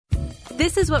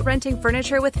This is what renting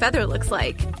furniture with Feather looks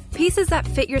like. Pieces that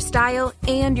fit your style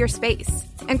and your space,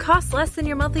 and cost less than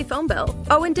your monthly phone bill.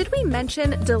 Oh, and did we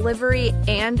mention delivery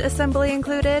and assembly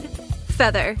included?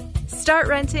 Feather. Start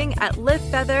renting at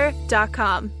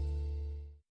livefeather.com.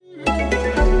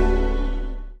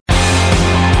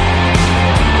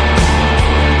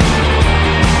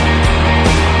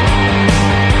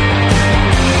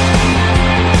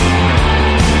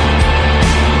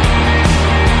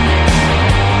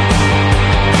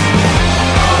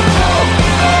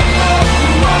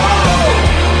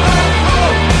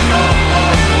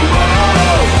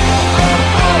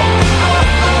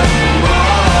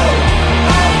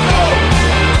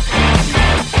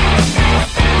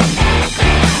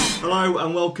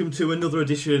 And welcome to another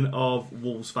edition of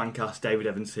Wolves Fancast. David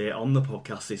Evans here. On the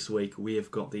podcast this week, we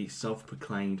have got the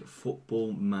self-proclaimed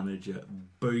football manager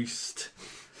boost,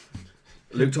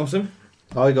 Luke Thompson.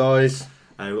 Hi guys.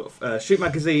 Shoot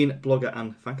Magazine blogger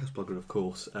and Fancast blogger, of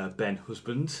course, Ben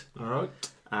Husband. All right.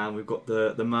 And we've got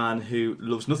the man who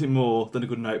loves nothing more than a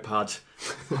good notepad.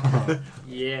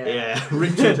 Yeah,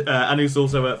 Richard, and who's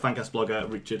also a Fancast blogger,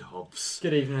 Richard Hobbs.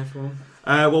 Good evening, everyone.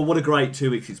 Well, what a great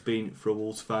 2 weeks it's been for a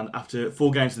Wolves fan. After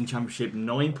 4 games in the Championship,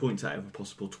 9 points out of a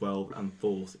possible 12 and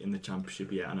 4th in the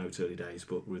Championship. Yeah, I know it's early days,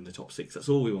 but we're in the top 6. That's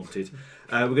all we wanted.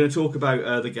 We're going to talk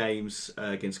about the games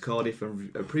against Cardiff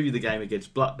and preview the game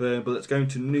against Blackburn. But let's go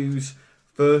into news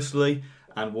firstly.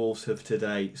 And Wolves have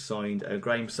today signed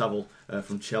Graham Saville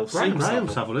from Chelsea. Graham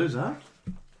Saville, who's that?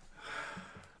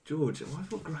 George, why have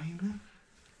I got Graham there?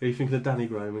 Are you thinking of Danny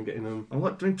Graham and getting him? I'm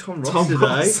like doing Tom Ross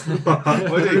today.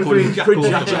 Why do you call him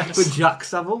Jack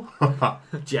Saville?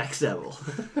 Jack Saville.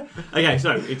 Okay,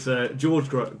 so it's George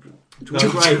Graham. George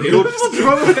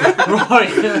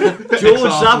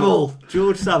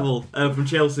Saville from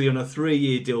Chelsea on a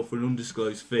 3-year deal for an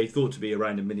undisclosed fee, thought to be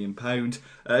around £1 million.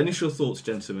 Initial thoughts,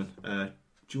 gentlemen.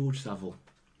 George Saville.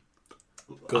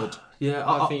 Good. Yeah,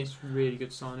 I think it's a really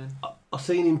good signing. I've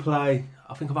seen him play.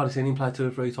 I think I've only seen him play 2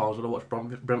 or 3 times when I watched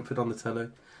Brentford on the telly,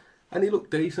 and he looked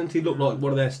decent. He looked like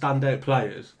one of their standout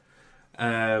players.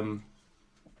 Brentford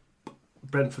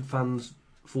fans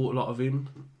thought a lot of him.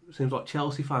 Seems like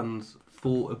Chelsea fans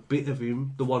thought a bit of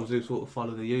him, the ones who sort of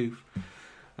follow the youth.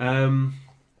 Again,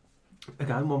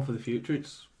 one for the future.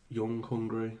 It's young,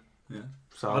 hungry. Yeah.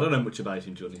 So I don't know much about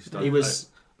him, Johnny. He was.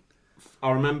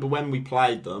 I remember when we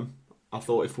played them, I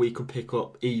thought if we could pick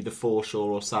up either Forshaw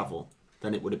or Saville,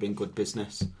 then it would have been good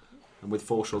business. And with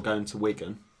Forshaw going to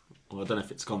Wigan, well, I don't know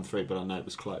if it's gone through, but I know it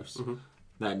was close. Mm-hmm.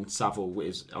 Then Saville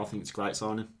I think it's a great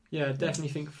signing. Yeah, I definitely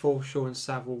think Forshaw and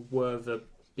Saville were the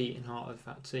beating heart of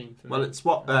that team. For me. Well, it's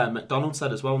what McDonald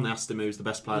said as well when they asked him who's the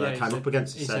best player they came up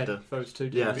against. He said those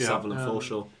two. Saville and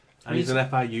Forshaw. And he's an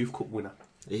FA Youth Cup winner.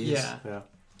 He is. Yeah.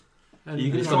 And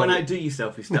you're going to try and outdo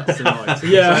yourself with stats tonight.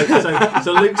 Yeah.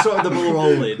 So Luke's got the ball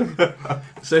rolling.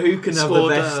 So who can have the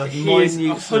best? He is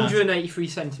 183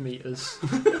 centimetres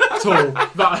tall.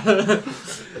 I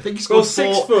think he scored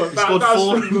 6 foot. He scored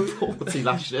 440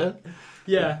 last year.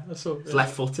 Yeah, that's all. He's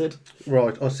left-footed.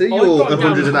 Right, I see you're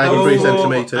 183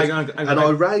 centimetres, hang on. and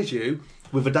I raise you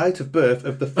with a date of birth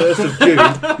of the 1st of June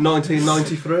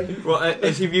 1993. Well,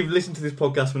 if you've listened to this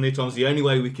podcast many times, the only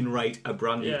way we can rate a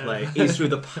brand new player is through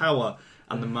the power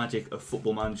and the magic of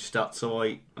Football Manager stats. So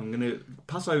I'm going to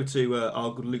pass over to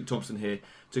our good Luke Thompson here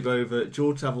to go over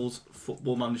George Saville's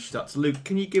Football Manager stats. Luke,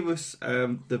 can you give us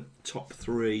the top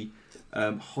 3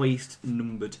 highest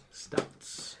numbered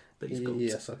stats that he's got?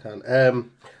 Yes, I can. I'd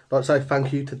like to say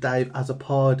thank you to Dave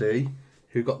Azzopardi,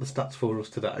 who got the stats for us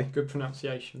today. Good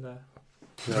pronunciation there.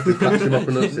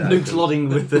 Luke's nodding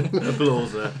with the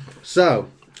applause there. So,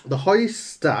 the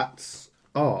highest stats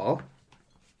are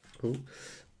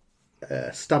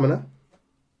stamina,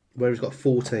 where he's got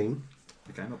 14.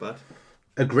 Okay, not bad.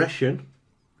 Aggression,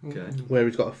 okay, where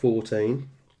he's got a 14.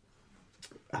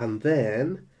 And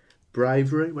then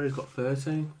bravery, where he's got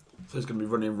 13. So he's going to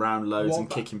be running around loads and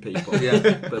kicking people. Yeah,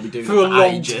 but he'll be doing for a long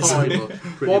ages. time.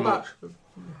 Pretty much.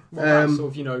 What about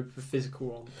sort of, the physical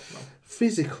one?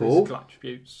 Physical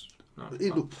attributes. No,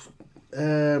 he looks,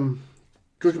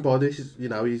 judging by this,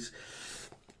 he's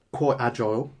quite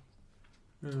agile.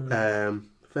 Fair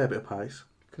bit of pace.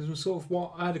 Because sort of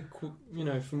what I had,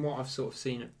 from what I've sort of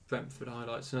seen at Brentford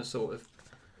highlights, and I sort of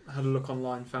had a look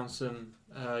online, found some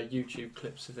YouTube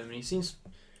clips of him, and he seems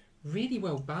really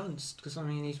well balanced. Because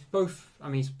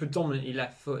he's predominantly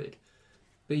left-footed,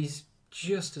 but he's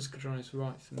just as good on his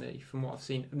right for me, from what I've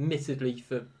seen. Admittedly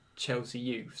for Chelsea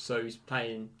youth, so he's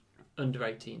playing under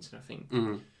 18s, and I think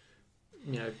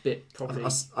bit probably.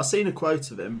 I seen a quote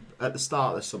of him at the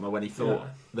start of the summer when he thought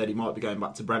that he might be going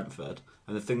back to Brentford,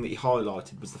 And the thing that he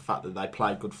highlighted was the fact that they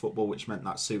played good football, which meant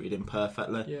that suited him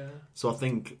perfectly. Yeah. So I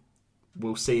think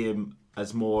we'll see him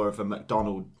as more of a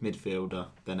McDonald midfielder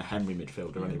than a Henry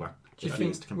midfielder anyway. Do you if he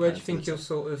was think? to compare Where do you to think the he'll two.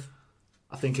 sort of?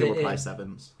 I think he'll fit in? replace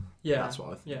Evans. Yeah. That's what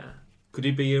I think. Yeah. Could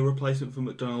he be a replacement for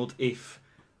McDonald if,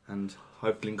 and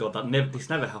hopefully, God, this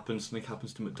never happens. Something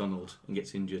happens to McDonald and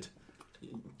gets injured.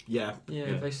 Yeah.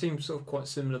 Yeah. They seem sort of quite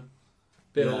similar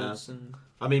builds and.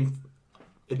 I mean,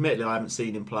 admittedly, I haven't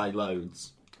seen him play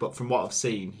loads, but from what I've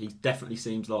seen, he definitely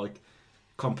seems like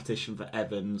competition for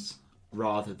Evans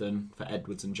rather than for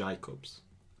Edwards and Jacobs.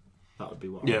 That would be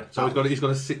what. Yeah, so he's got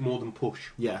to sit more than push.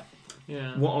 Yeah.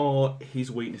 Yeah. What are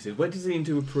his weaknesses? Where does he need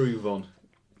to improve on?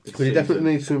 this But he season?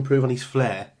 definitely needs to improve on his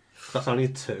flair. That's only a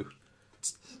 2.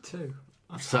 Two.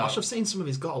 So- I've seen some of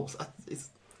his goals.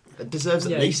 It deserves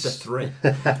at Yeah, least a he's- 3.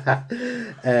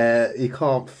 He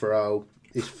can't throw.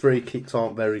 His free kicks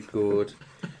aren't very good.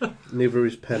 Neither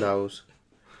his penalties.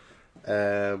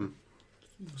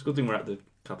 It's a good thing we're at the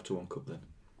Capital One Cup then.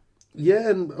 Yeah,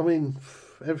 and I mean,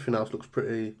 everything else looks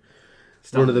pretty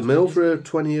run of the mill for a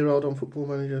 20-year-old on Football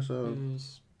Manager. So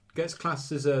Gets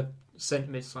classed as a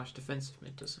centre mid / defensive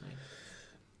mid, doesn't he?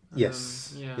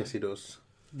 yes, Yeah. yes, he does.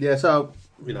 Yeah, so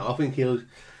I think he'll.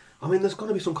 I mean, there's going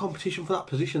to be some competition for that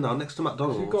position now next to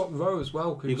McDonald. You've got Rowe as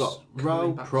well. You've got who's Rowe,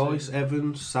 coming back Price, soon.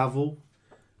 Evans, Saville.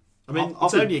 I mean, I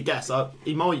it's think- only a guess.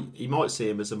 He might see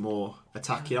him as a more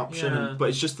attacking option, Yeah. but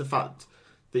it's just the fact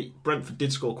that Brentford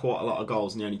did score quite a lot of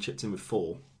goals and he only chipped in with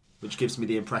 4, which gives me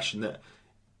the impression that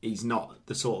he's not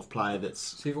the sort of player that's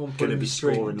So everyone going put to him be in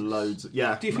string. scoring loads.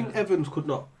 Yeah. Do you think Evans could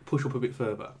not push up a bit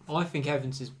further? I think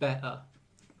Evans is better.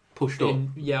 Pushed up?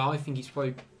 Yeah, I think he's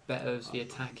probably better as the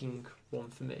attacking one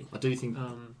for me. I do think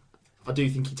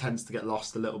he tends to get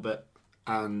lost a little bit,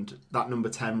 and that number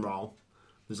 10 role,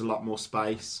 there's a lot more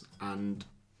space, and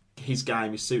his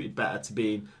game is suited better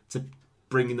to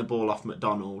bringing the ball off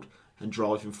McDonald and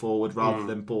driving forward rather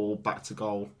than ball back to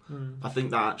goal. I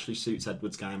think that actually suits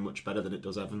Edwards' game much better than it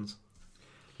does Evans.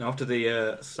 Now, after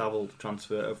the Saville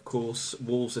transfer, of course,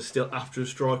 Wolves are still after a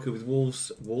striker with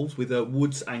Wolves with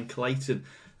Woods and Clayton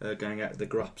going out of the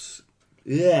Graps.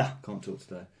 Yeah, can't talk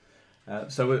today.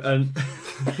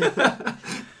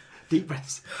 Deep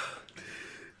breaths.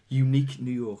 Unique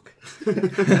New York.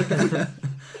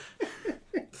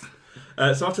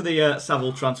 So after the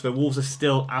Saville transfer, Wolves are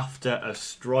still after a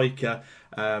striker,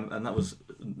 and that was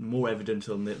more evident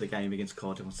on the game against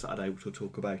Cardiff on Saturday, which we'll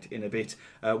talk about in a bit.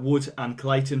 Wood and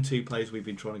Clayton, 2 players we've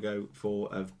been trying to go for,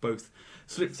 have both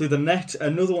slipped through the net.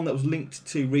 Another one that was linked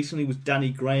to recently was Danny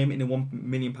Graham in a £1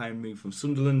 million move from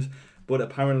Sunderland, but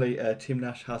apparently Tim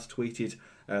Nash has tweeted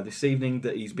this evening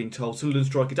that he's been told Sunderland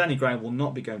striker Danny Graham will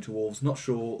not be going to Wolves. Not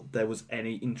sure there was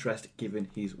any interest given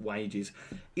his wages.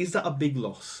 Is that a big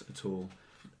loss at all?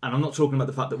 And I'm not talking about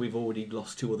the fact that we've already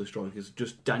lost 2 other strikers,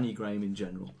 just Danny Graham in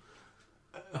general.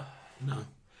 No.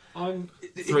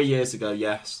 3 years ago,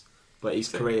 yes, but his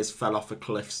career's fell off a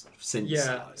cliff since he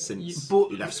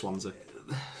left Swansea.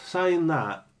 Saying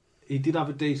that, he did have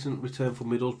a decent return for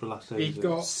Middlesbrough last season. He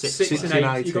got Six 6 in in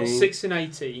 18. He got 18. 6 in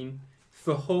 18.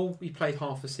 For Hull, he played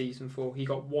half a season for. He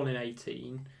got 1 in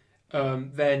 18.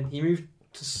 Then he moved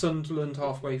to Sunderland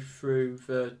halfway through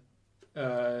the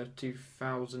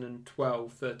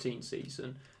 2012-13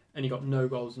 season, and he got no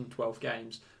goals in 12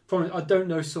 games. I don't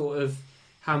know sort of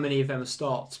how many of them are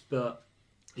starts, but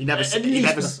He never At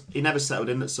least- settled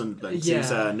in at Sunderland. Yeah.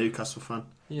 He's a Newcastle fan.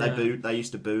 yeah. They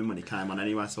used to boo him when he came on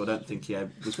anyway, so I don't think he was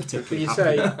But particularly you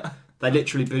happy. say They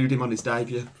literally booed him on his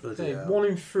debut. say 1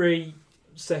 in 3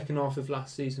 second half of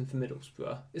last season for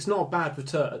Middlesbrough. It's not a bad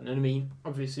return, and I mean,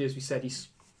 obviously, as we said, he's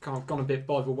kind of gone a bit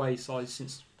by the wayside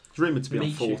since. He's rumoured to be on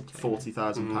Meet you.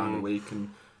 £40,000 a week, and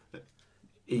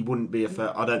he wouldn't be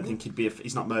I don't think he'd be.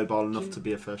 He's not mobile enough to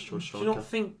be a first choice Do striker. you not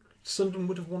think Sunderland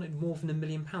would have wanted more than £1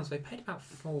 million? They paid about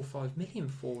 4 or 5 million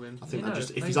for him. I think You know,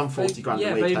 if he's on 40 grand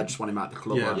a week, they just want him out of the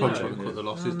club. Yeah, right? probably Yeah. trying to cut the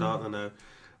losses Um, down. I know.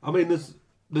 I mean,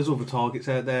 there's other targets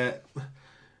out there.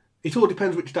 It all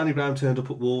depends which Danny Graham turned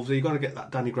up at Wolves. Are you going to get that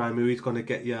Danny Graham who is going to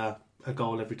get you a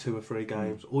goal every 2 or 3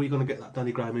 games, or are you going to get that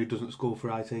Danny Graham who doesn't score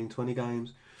for 18, 20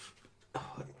 games?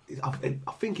 I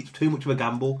think it's too much of a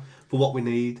gamble for what we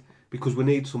need, because we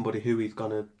need somebody who is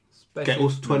going to get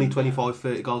us 20, 25,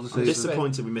 30 goals a I'm season.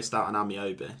 disappointed we missed out on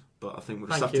Amiobi, but I think we'll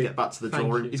just Thank have to you. get back to the Thank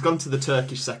drawing. you. He's gone to the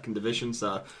Turkish second division,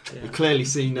 so Yeah. we've clearly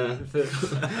seen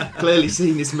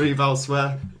his move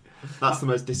elsewhere. That's the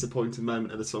most disappointing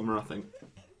moment of the summer, I think.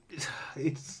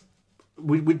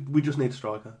 We just need a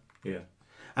striker. Yeah.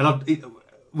 And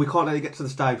we can't let it get to the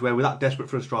stage where we're that desperate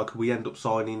for a striker, we end up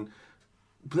signing.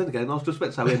 But then again, I was just about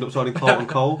to say we end up signing Carlton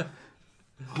Cole.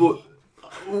 But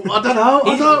I don't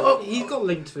know. He's got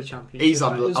linked to the championship. He's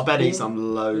on. It was I bet he's Bournemouth.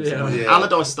 on loads. Yeah. Yeah. Yeah.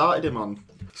 Allardyce started him on.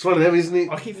 It's one of them, isn't it?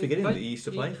 I keep forgetting that he used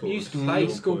to play for He us. used to play. He at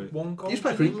one scored point. one goal. You used to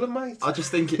play for England, mate. I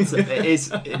just think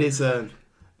it is a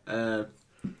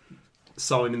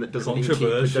signing that doesn't keep with the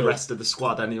Controversial. rest of the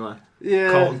squad anyway.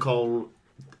 Yeah. Carlton Cole,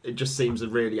 it just seems a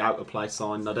really out of place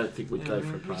sign. I don't think we'd go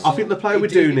for a player. I think the player we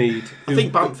do need. I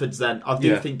think Bamford's then. I do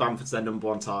Yeah. think Bamford's their number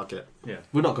one target.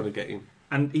 We're not going to get him.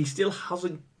 And he still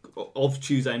hasn't, of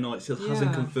Tuesday night, hasn't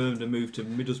Yeah. confirmed a move to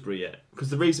Middlesbrough yet. Because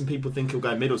the reason people think he'll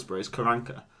go Middlesbrough is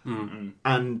Karanka.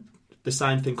 And the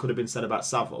same thing could have been said about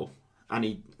Saville, and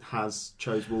he has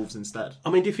chose Wolves instead. I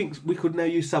mean, do you think we could now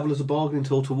use Savile as a bargaining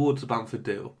tool towards the Bamford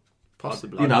deal?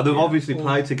 Possibly. You know, they've obviously Or-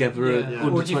 played together at Yeah.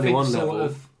 under Or do you 21 think level. sort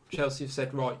of Chelsea have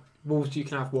said, right, Wolves you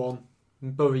can have one,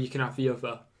 and Borough you can have the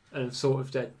other, and sort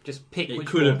of they just pick It which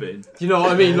could one. have been. Do you know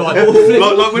what I mean? Like,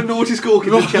 like when Naughty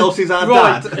Scorpions and Chelsea's our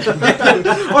Right. dad.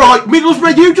 All right,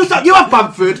 Middlesbrough, you have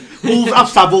Bamford, Wolves have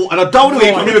Savile, and I don't want to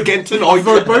hear from you again tonight. I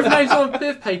wrote both names on a bit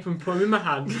of paper and put them in my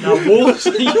hand. Now Wolves,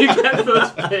 you get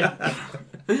first pick.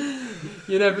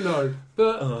 You never know,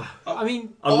 but I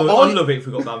mean, I'd love it if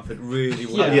we got Bamford really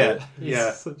well. Yeah. he's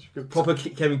Yeah. such a good Proper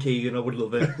Kevin Keegan, I would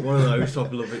love it. One of those,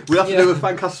 I'd love it. We have to do a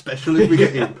Fancast special if we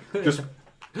get him. Just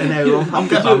an hour on I'm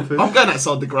Bamford. going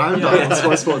outside the ground Yeah. on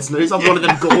Sky Sports News. I'm one of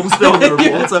them gorms still on the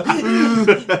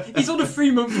reporter. He's on a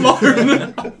 3-month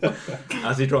loan.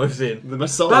 As he drives in. The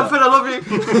Messiah. Bamford, I love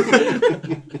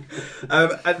you.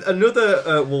 And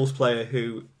another Wolves player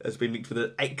who has been linked with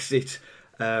an exit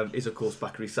is, of course,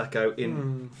 Bakary Sakho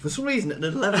in, for some reason, an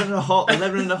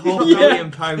 £11.5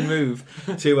 million pound move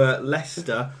to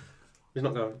Leicester. He's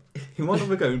not going. He might not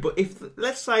be going, but if,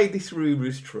 let's say this rumour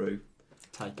is true,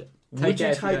 Take it. would Take you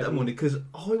it, take yeah. that money? Because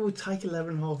I would take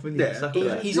 £11.5 million. Yeah. for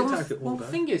Sakho. He's You on. take it all Well, day.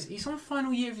 the thing is, he's on the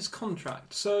final year of his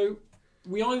contract, so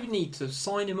we either need to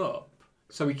sign him up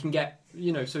so we can get,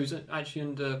 so he's actually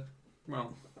under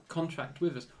contract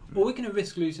with us, or we're going to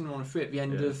risk losing him on a free at the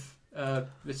end of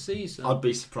the season. I'd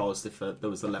be surprised if there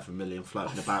was 11 million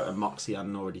floating about and Moxie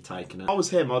hadn't already taken it. If I was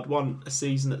him, I'd want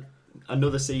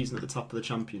another season at the top of the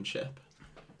Championship.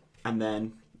 And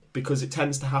then, because it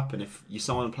tends to happen if you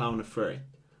sign a player on a free,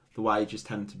 the wages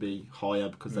tend to be higher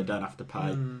because they don't have to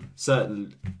pay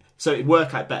certain. So it'd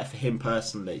work out better for him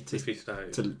personally If he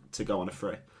stays. to go on a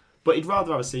free. But he'd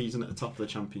rather have a season at the top of the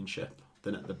Championship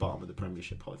than at the bottom of the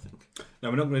Premiership, I think. Now,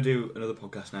 we're not going to do another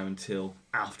podcast now until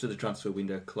after the transfer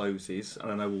window closes,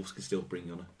 and I know Wolves can still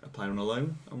bring on a player on a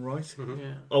loan, I'm right?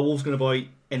 Yeah. Are Wolves going to buy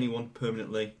anyone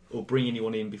permanently or bring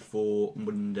anyone in before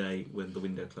Monday when the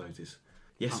window closes?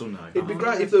 Yes or no? It'd be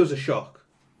great if there was a shock.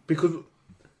 Because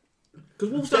Because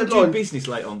Wolves don't do Deadline- business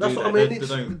late on, that's do what I they? mean. They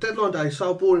don't. Deadline day is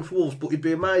so boring for Wolves, but it'd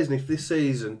be amazing if this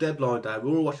season, deadline day,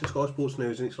 we're all watching Sky Sports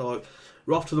News and it's like,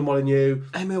 we're off to the Molineux,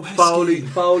 Emil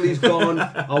Foley's gone,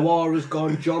 Awara's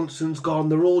gone, Johnson's gone,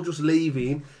 they're all just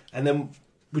leaving, and then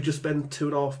we just spend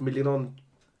 £2.5 million on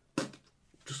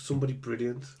just somebody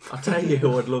brilliant. I'll tell you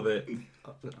who I'd love it.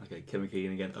 Okay, Kevin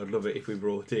Keegan again. I'd love it if we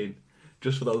brought in,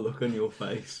 just for the look on your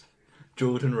face,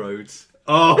 Jordan Rhodes.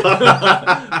 Oh,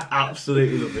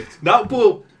 Absolutely love it. no,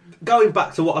 but going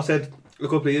back to what I said a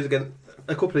couple of years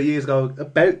ago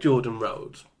about Jordan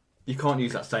Rhodes, You can't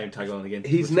use that same tagline again.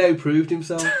 he's now proved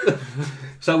himself.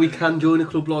 So he can join a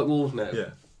club like Wolves now. Yeah.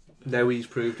 Now he's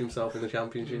proved himself in the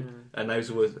Championship. And those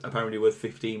are apparently worth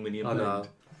 £15 million. I know.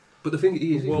 But the thing is,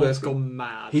 he's World's worth gone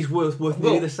mad. He's worth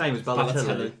nearly the same as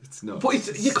Balotelli. It's not.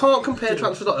 But you can't compare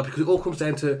transfers like that because it all comes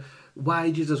down to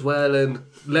wages as well and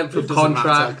length of It doesn't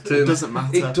contract. matter. It And doesn't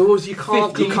matter. It does. You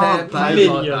can't 50 compare players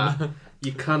like million. that.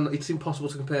 You can. It's impossible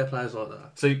to compare players like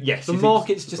that. So yes, The you think-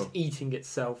 market's just eating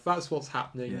itself. That's what's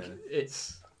happening. Yeah.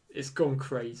 It's gone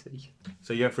crazy.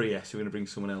 So you're for a yes. You're going to bring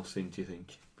someone else in. Do you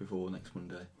think before next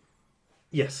Monday?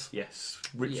 Yes. Yes.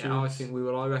 Richards. Yeah, I think we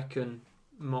will. I reckon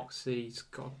Moxie's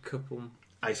got a couple.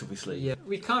 Ace up his sleeve. Yeah,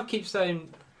 we can't keep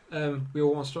saying we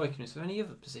all want striking. Is there any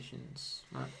other positions?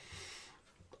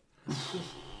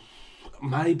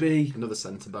 Maybe. Another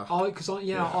centre back. I'm a I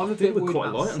bit think we're worried quite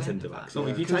about light on centre centre backs. back.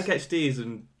 If you take out Steers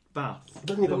and Bath, I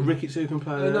don't think you've got Ricketts who can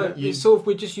play. No, it's sort of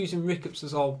we're just using Ricketts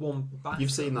as our one back.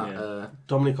 You've seen that. Yeah.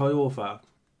 Dominic Iorfa,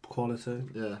 quality,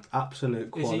 Yeah. absolute Is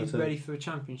quality. he ready for a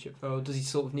championship though, or does he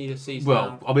sort of need a season? Well,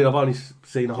 out? I mean, I've only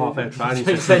seen a half-hour training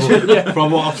Session, session, yeah. but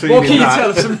from what I've seen, What in can you that, tell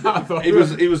us about that?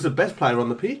 He was the best player on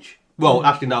the pitch. Well,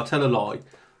 actually, now tell a lie,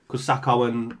 because Sakho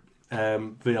and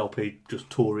VLP just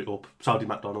tore it up. So did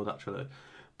McDonald actually,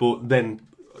 but then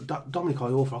Dominic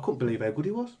Iorfa, I couldn't believe how good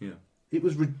he was. Yeah. It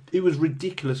was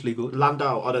ridiculously good.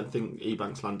 Landau, I don't think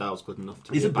Ebanks Landau's good enough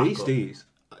to He's be a backup. beast. He is.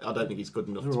 I don't think he's good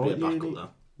enough You're to right, be a backup yeah, though.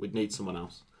 We'd need someone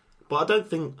else. But I don't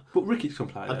think. But Ricketts can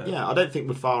play there. I don't think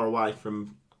we're far away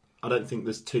from. I don't think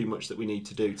there's too much that we need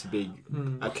to do to be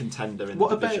a contender in the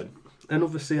division.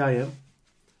 Another CAM?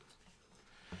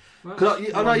 Well, 'Cause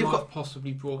I know you've might got- have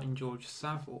possibly brought in George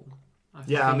Saville. I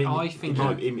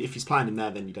think if he's playing him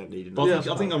there, then you don't need him. But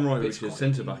Yeah, I think I'm right, it's Richard. quite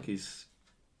Centre easy. back is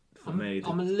for me.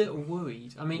 I'm a little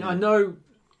worried. I mean, Yeah. I know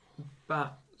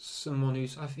that someone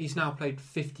he's now played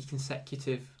 50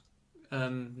 consecutive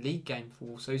league games for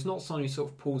Wolves, so he's not someone who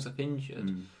sort of pulls up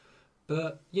injured.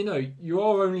 But you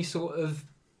are only sort of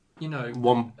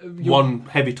one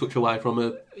heavy touch away from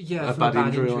a from bad a bad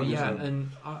injury, injury, aren't you? yeah. And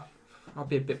I'd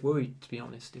be a bit worried, to be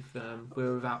honest, if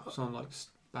we're without someone like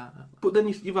Spat. But then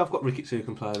you have got Ricketts who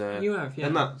can play there. You have, yeah.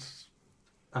 And that's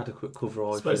adequate cover.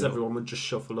 I suppose everyone would just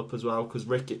shuffle up as well, because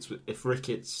if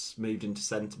Ricketts moved into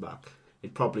centre back,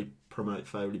 he'd probably promote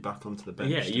Foley back onto the bench.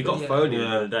 Yeah, to you be- got Foley the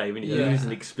other day when you Yeah. lose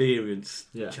an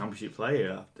experienced Championship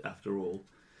player after all.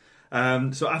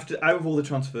 So out of all the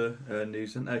transfer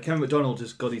news, Kevin McDonald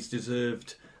has got his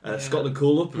deserved Scotland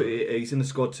call-up. He's in the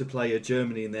squad to play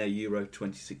Germany in their Euro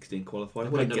 2016 qualifier.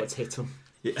 I don't know what's hit them.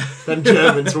 Yeah. Them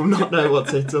Germans will not know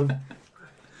what's hit them.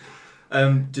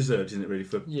 Deserved, isn't it, really,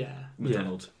 for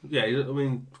McDonald? Yeah, I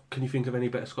mean, can you think of any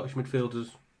better Scottish midfielders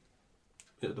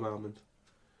at the moment?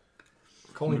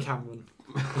 Colin Cameron.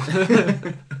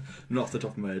 Not off the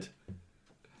top of my head.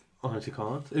 Honestly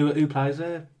can't. Who plays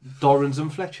there? Dorrans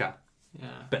and Fletcher. Yeah.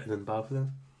 Better than both of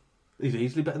them. He's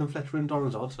easily better than Fletcher and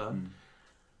Dorrans, I'd say.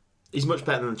 He's much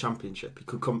better than the Championship. He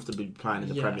could comfortably be playing in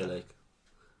the Yeah. Premier League.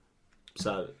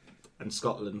 So, and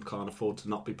Scotland can't afford to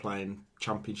not be playing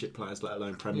Championship players, let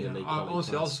alone Premier League.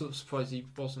 Honestly, I players. was sort of surprised he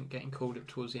wasn't getting called up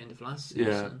towards the end of last season.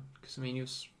 Yeah. Because, I mean, he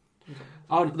was...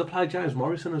 Oh, they play James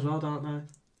Morrison as well, don't they?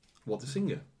 What, the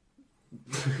singer?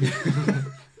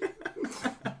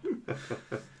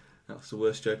 That's the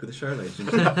worst joke of the show, ladies and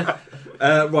gentlemen.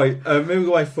 Right, moving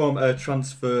away from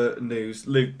transfer news.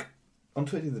 Luke, on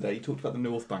Twitter the other day, you talked about the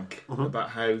North Bank,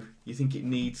 about how you think it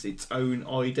needs its own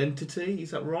identity.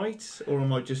 Is that right? Or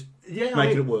am I just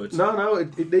making up words? No,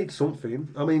 it needs something.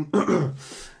 I mean,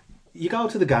 you go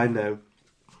to the game now,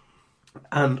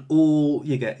 and all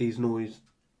you get is noise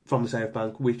from the South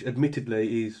Bank, which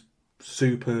admittedly is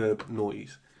superb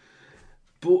noise.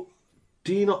 But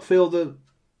do you not feel that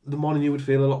the Molineux would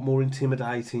feel a lot more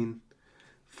intimidating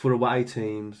for away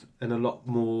teams and a lot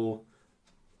more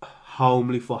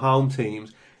homely for home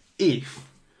teams if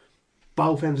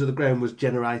both ends of the ground was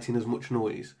generating as much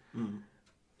noise?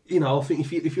 You know, I think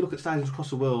if you look at stadiums across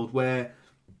the world where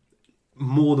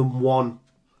more than one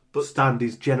stand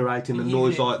is generating a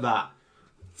noise like that.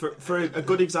 For a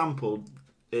good example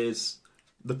is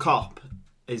the Kop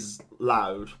is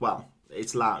loud. Well,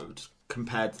 it's loud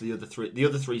compared to the other three. The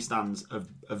other three stands are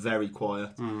very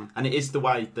quiet, and it is the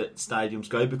way that stadiums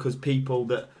go, because people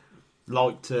that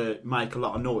like to make a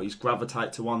lot of noise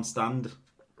gravitate to one stand,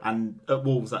 and at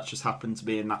Wolves that just happened to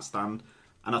be in that stand.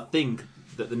 And I think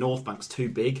that the North Bank's too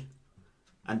big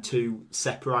and too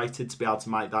separated to be able to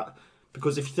make that,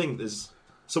 because if you think there's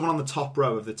someone on the top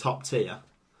row of the top tier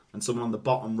and someone on the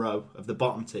bottom row of the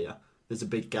bottom tier, there's a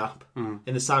big gap. In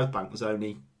the South Bank there's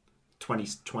only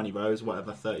 20 rows,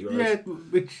 whatever, 30 rows. Yeah,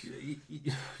 which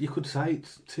you could say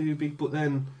it's too big, but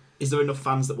then... Is there enough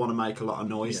fans that want to make a lot of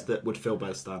noise that would fill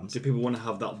both stands? Do people want to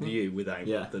have that view without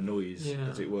the noise, Yeah.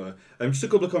 as it were? Just a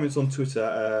couple of comments on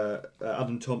Twitter.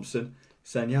 Adam Thompson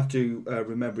saying you have to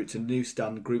remember it's a new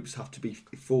stand. Groups have to be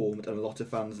formed, and a lot of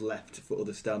fans left for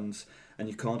other stands, and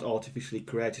you can't artificially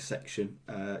create a section.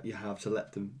 You have to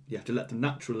let them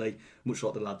naturally, much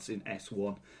like the lads in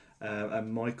S1.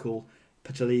 And Michael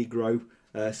Pataligro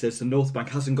says the North Bank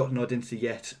hasn't got an identity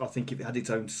yet. I think if it had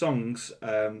its own songs,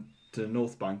 to the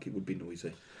North Bank, it would be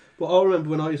noisy. Well, I remember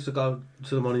when I used to go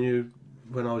to the Molineux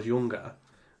when I was younger,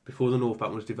 before the North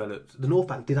Bank was developed, the North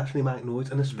Bank did actually make noise,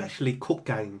 and especially cup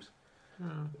games.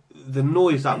 The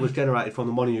noise that was generated from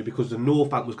the Molineux, because the North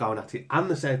Bank was going at it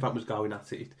and the South Bank was going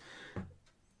at it,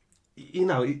 you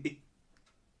know,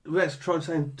 let's try and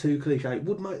sound too cliche, it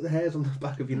would make the hairs on the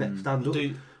back of your neck stand up.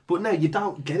 But no, you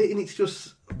don't get it, and it's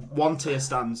just... One tier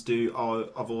stands do.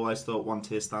 I've always thought one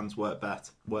tier stands work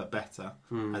better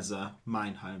as a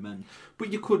main home end.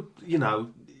 But you could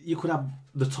have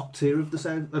the top tier of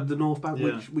the North Bank,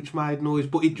 which made noise.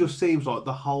 But it just seems like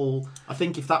the whole... I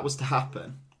think if that was to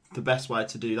happen, the best way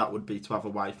to do that would be to have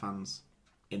away fans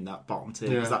in that bottom tier,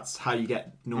 because that's how you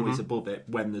get noise above it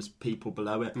when there's people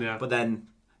below it. Yeah. But then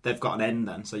they've got an end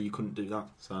then, so you couldn't do that.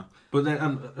 So, but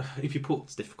then if you put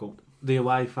it's difficult. The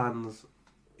away fans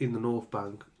in the North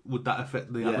Bank, would that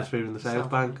affect the atmosphere in the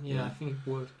South Bank? Yeah, I think it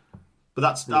would. But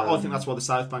I think that's why the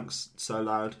South Bank's so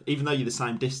loud. Even though you're the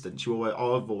same distance, I've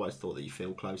always thought that you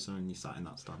feel closer when you sat in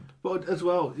that stand. But as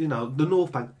well, the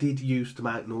North Bank did used to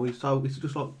make noise, so it's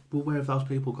just like, well, where have those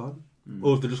people gone?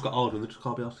 Or if they just got older and they just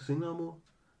can't be asked to sing no more.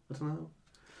 I don't know.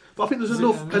 But I think there's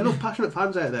enough passionate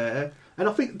fans out there, and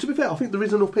I think, to be fair, I think there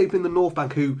is enough people in the North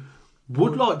Bank who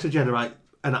would like to generate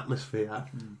an atmosphere,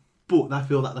 but they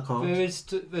feel that they can't.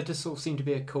 There just sort of seem to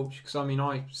be a culture, because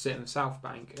I sit in the South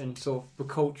Bank, and sort of the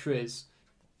culture is,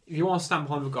 if you want to stand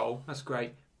behind the goal, that's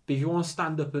great. But if you want to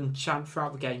stand up and chant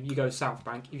throughout the game, you go South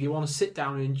Bank. If you want to sit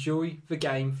down and enjoy the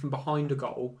game from behind a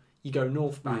goal, you go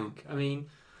North Bank. I mean,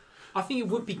 I think it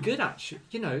would be good, actually.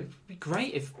 It'd be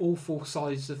great if all four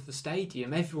sides of the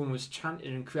stadium, everyone was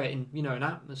chanting and creating, an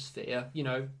atmosphere,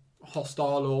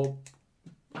 hostile or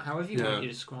however you want to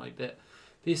describe it.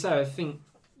 But I think,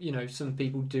 some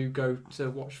people do go to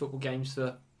watch football games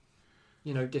for,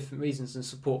 different reasons and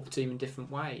support the team in different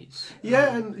ways.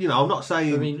 Yeah, and, I'm not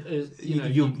saying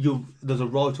there's a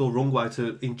right or wrong way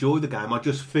to enjoy the game. I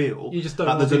just feel you just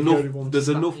don't that there's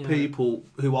enough people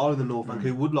who are in the North Bank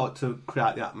who would like to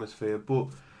create the atmosphere, but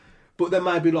then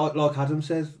maybe like Adam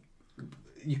says,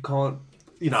 you can't,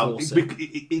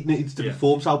 it needs to be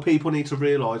formed, so people need to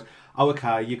realise,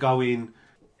 okay, you go in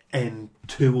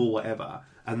N2 or whatever,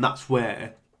 and that's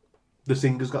where the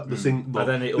singer's got the sing. Well,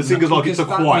 the singer's like it's a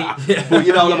choir, but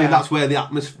you know what I mean. That's where the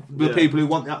atmosphere, the people who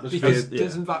want the atmosphere,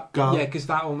 doesn't that go? Yeah, because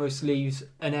that almost leaves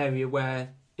an area where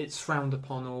it's frowned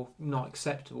upon or not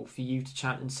acceptable for you to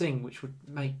chant and sing, which would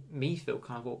make me feel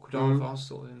kind of awkward if I was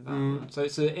sort of in that one. So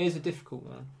it is a difficult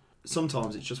one.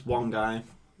 Sometimes it's just one game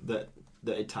that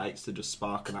it takes to just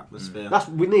spark an atmosphere.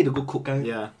 We need a good cup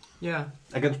game. Yeah.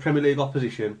 Against Premier League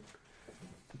opposition.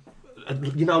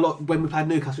 Like when we played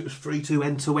Newcastle, it was 3-2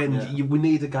 end to end. We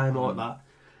need a game like that,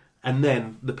 and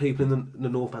then the people in the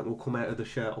North Bank will come out of the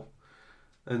shell,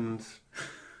 and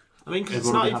I mean, 'cause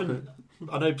it's not even.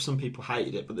 I know some people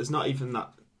hated it, but there's not even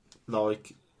that.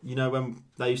 Like, when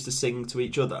they used to sing to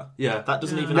each other. Yeah, that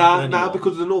doesn't even happen anymore. Now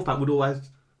because the North Bank would always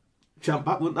jump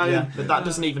back, wouldn't they? Yeah, but that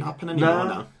doesn't even happen anymore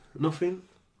now. Nothing.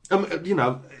 I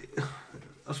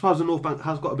suppose the North Bank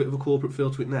has got a bit of a corporate feel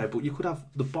to it now, but you could have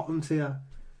the bottom tier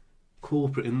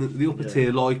corporate and the upper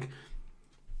tier, like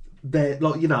the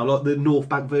North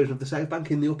Bank version of the South Bank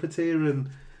in the upper tier, and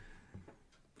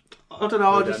I don't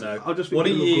know. I just think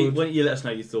why don't you let us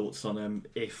know your thoughts on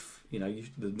if the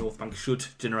North Bank should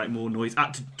generate more noise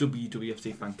at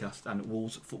WWFC Fancast and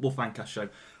Wolves Football Fancast Show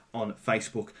on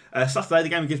Facebook. Saturday the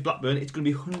game against Blackburn. It's going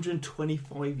to be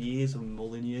 125 years of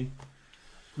Molineux.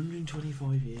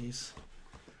 125 years.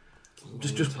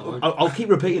 I'll keep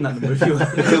repeating that number if you're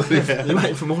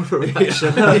waiting for more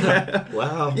information.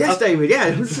 Wow. Yes, David. Yeah,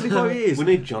 125 years. We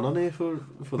need John on here for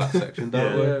that section,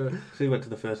 don't we? So he went to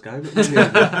the first game.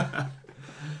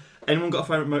 Anyone got a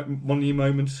favourite Molineux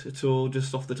moment at all,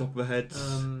 just off the top of their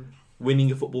heads?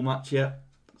 Winning a football match yet?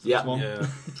 Yeah.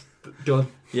 Done.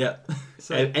 Yeah.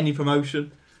 So, any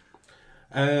promotion?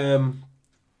 So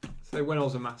when I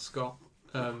was a mascot,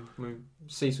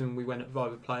 season we went at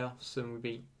Viva playoffs and we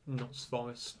beat Notts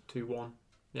Forest 2-1.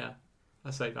 Yeah,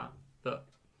 I say that, but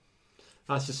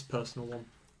that's just a personal one.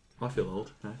 I feel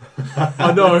old. No.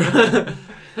 I know. I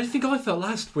don't think I felt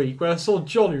last week when I saw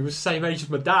John, who was the same age as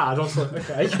my dad. I was like,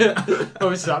 okay,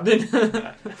 what's happening?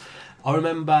 I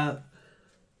remember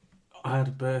I had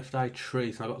a birthday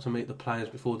treat and I got to meet the players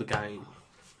before the game,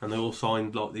 and they all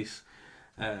signed like this.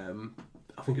 I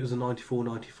think it was the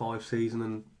 94-95 season,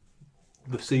 and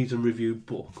the season review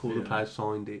book. All the players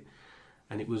signed it,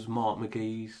 and it was Mark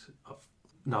McGee's.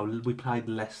 No, we played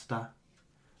Leicester.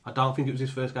 I don't think it was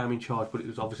his first game in charge, but it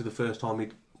was obviously the first time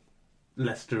he'd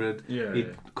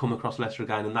come across Leicester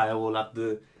again, and they all had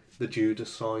the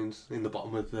Judas signs in the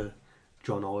bottom of the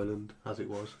John Island, as it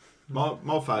was.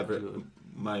 My favourite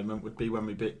moment would be when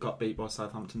we got beat by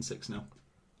Southampton 6-0,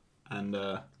 and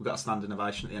we got a standing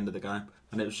ovation at the end of the game,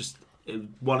 and it was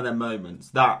one of them moments.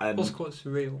 That and was quite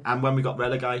surreal. And when we got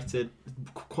relegated,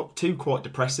 two quite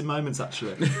depressing moments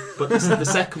actually. But the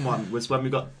second one was when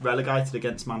we got relegated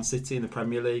against Man City in the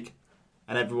Premier League,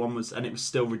 and it was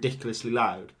still ridiculously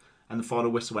loud. And the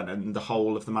final whistle went, and the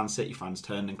whole of the Man City fans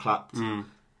turned and clapped. And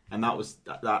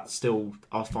that still,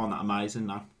 I find that amazing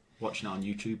now, watching it on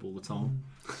YouTube all the time.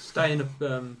 Staying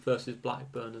versus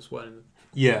Blackburn as well.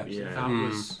 Yeah.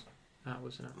 That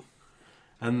was it.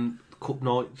 And cup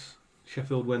nights.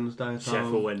 Sheffield Wednesday at home.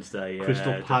 Sheffield Wednesday, yeah.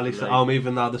 Crystal Palace at home,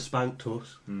 even though they spanked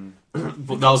us.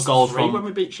 But those goals from when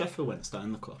we beat Sheffield Wednesday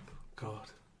in the club. God,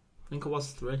 I think I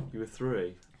was 3. You were 3.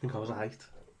 I think I was 8.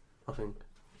 I think.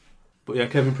 But yeah,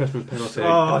 Kevin Pressman's penalty.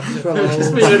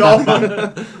 Just beat it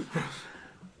on.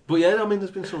 But yeah, I mean,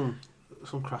 there's been some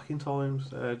some cracking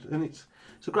times, and it's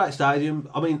a great stadium.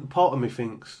 I mean, part of me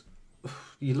thinks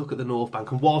you look at the North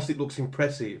Bank, and whilst it looks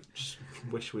impressive, Just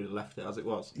wish we'd have left it as it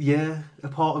was. yeah, a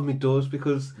part of me does,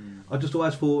 because I just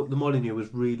always thought the Molineux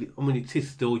was really. I mean, it is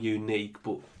still unique,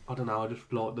 but I don't know. I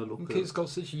just like the look of It's got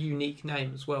such a unique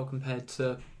name as well compared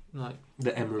to like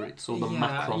the Emirates or the Yeah,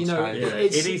 Macron you know, Stadium. Yeah,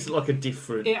 It's- it is like a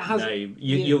different it has- name.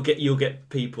 yeah. You'll get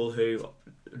people who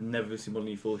never seen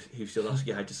Molineux before who still ask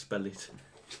you how to spell it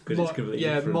because it's completely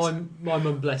different. my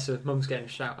mum, bless her, mum's getting a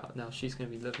shout out now. She's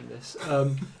going to be loving this.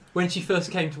 When she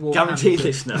first came to Guaranteed Wolverhampton,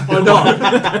 listener. I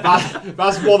know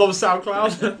that's one on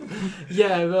SoundCloud.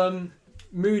 Yeah,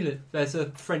 Moulin. There's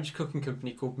a French cooking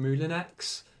company called Moulin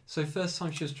X. So first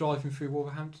time she was driving through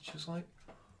Wolverhampton, she was like,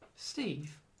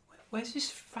 "Steve, where's this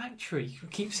factory? I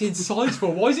keep seeing signs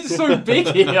for. Why is it so big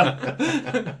here?"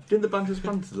 Didn't the Banters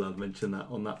lad mention that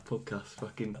on that podcast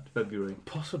back in February?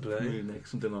 Possibly.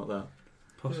 Something like that.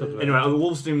 Possibly. Anyway, the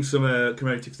Wolves doing some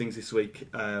commemorative things this week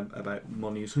about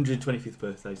Molineux's 125th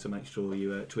birthday, so make sure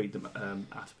you tweet them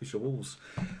at Official Wolves.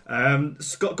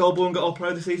 Scott Goldborn got our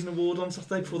Player of the Season award on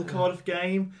Saturday before the Cardiff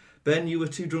game. Ben, you were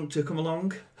too drunk to come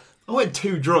along. I went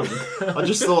too drunk. I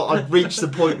just thought I'd reached the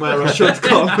point where I should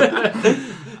come.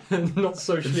 Not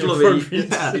socially Just love it.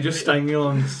 appropriate. You're just staying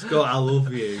on. Scott, I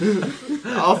love you.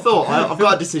 I thought I've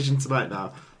got a decision to make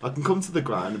now. I can come to the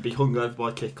ground and be hungover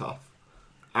by kick-off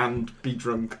and be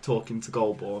drunk talking to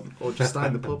Goldborn, or just stay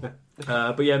in the pub.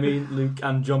 But yeah, me, Luke,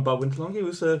 and John Bob went along. It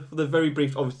was the very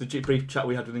brief, obviously the brief chat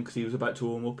we had with him because he was about to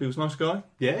warm up. He was a nice guy,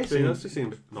 Yeah, it Very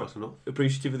seems nice enough.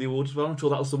 appreciative of the award as well. I'm sure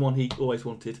that was the one he always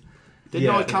wanted. Didn't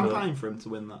Yeah, I I think campaign for him to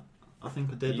win that? I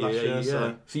think I did last year.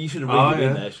 So So you should have really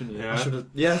been yeah. there, shouldn't you? Yeah. I should have.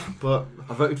 Yeah, but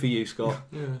I voted for you, Scott.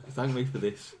 Yeah. Thank me for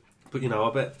this. But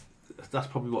I bet that's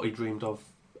probably what he dreamed of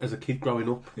as a kid growing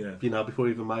up. Yeah. Before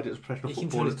he even made it as a professional You can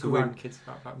tell footballer his to win grandkids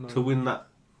about that moment. to win that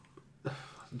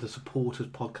the supporters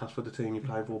podcast for the team you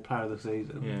played for, Player of the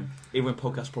Season. Yeah. Even when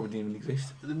podcasts probably didn't even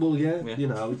exist. Well, yeah,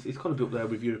 Yeah. it's got to be up there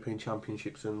with European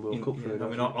Championships and World Cup. I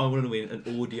mean, I want to win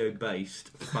an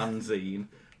audio-based fanzine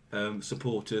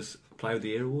supporters Player of the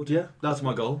Year award. Yeah, That's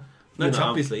my goal. No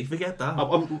Champions League, forget that.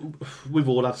 We've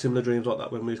all had similar dreams like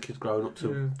that when we was kids growing up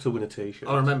to win a T-shirt.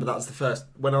 I remember that was the first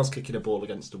when I was kicking a ball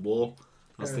against a wall.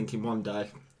 I was thinking one day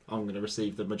I'm going to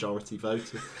receive the majority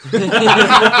vote.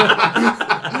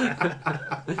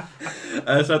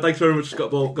 So thanks very much,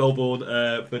 Scott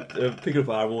Goldborn, for picking up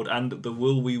our award, and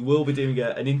we will be doing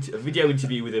a video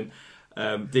interview with him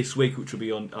this week, which will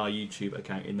be on our YouTube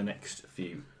account in the next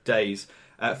few days.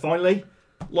 Finally,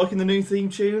 liking the new theme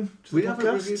tune to We the haven't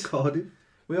reviewed podcast? Cardiff.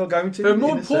 We are going to. There are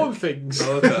more in a sec. important things.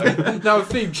 Okay. Now a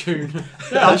theme tune.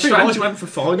 Yeah, I strange really you went for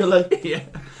finally.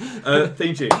 Yeah.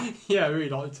 Theme tune. yeah, I really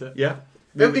liked it. Yeah.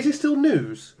 Is it still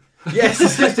news? Yes,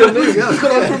 it's still new. Yeah, it's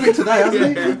got on from it today,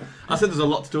 hasn't it? I said there's a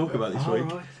lot to talk about this week.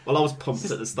 Right. Well, I was pumped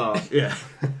at the start. Yeah.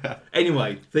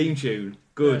 Anyway, theme tune.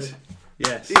 Good.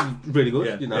 Yes. It's really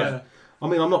good, Yeah. Yeah. I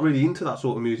mean, I'm not really into that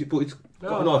sort of music, but it's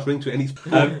got a nice ring to it, and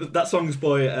it's That song's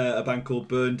by a band called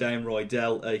Burn Down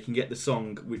Rydell. You can get the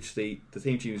song, which the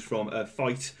theme tune is from,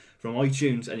 Fight, from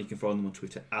iTunes, and you can follow them on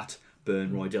Twitter at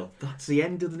Burn Rydell. That's the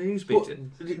end of the news bit.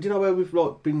 But, do you know where we've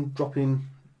been dropping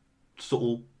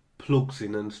subtle plugs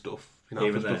in and stuff? Here For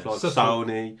and stuff there. like Subtle.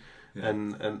 Sony Yeah.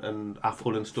 and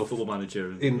Apple and stuff, Football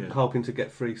Manager. And, in yeah. helping to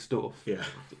get free stuff. Yeah.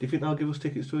 Do you think they'll give us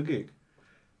tickets to a gig?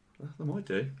 Well, they might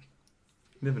do. You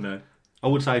never know. I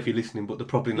would say if you're listening, but they're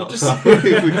probably not. just- So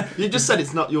if we- You just said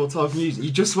it's not your type of music. You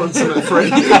just want something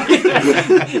free.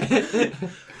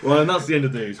 Well, and that's the end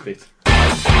of the news bit.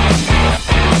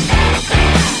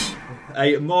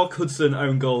 A Mark Hudson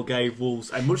own goal gave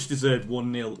Wolves a much-deserved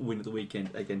 1-0 win at the weekend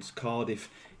against Cardiff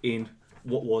in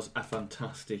what was a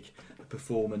fantastic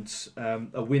performance.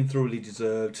 A win thoroughly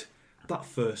deserved. That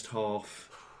first half,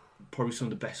 probably some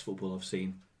of the best football I've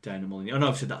seen down at Molineux. I know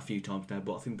I've said that a few times now,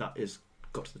 but I think that has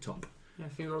got to the top. Yeah, I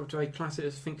think we were to a classic. I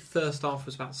think first half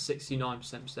was about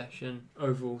 69% possession,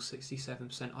 overall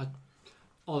 67%.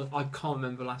 I can't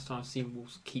remember last time I've seen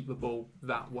Wolves keep the ball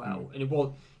that well, and it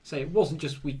wasn't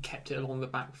just we kept it along the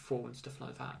back four and stuff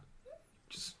like that.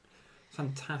 Just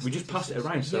fantastic. We just passed it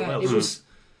around so yeah, well.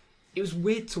 It was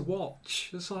weird to watch.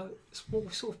 It's like it's what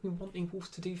we've sort of been wanting Wolves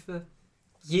to do for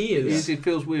years. it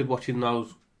feels weird watching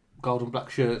those gold and black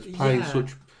shirts playing Yeah.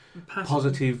 such Passing-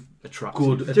 positive, Attractive.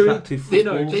 good, attractive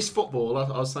football. This football,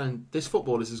 I was saying, this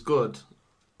football is as good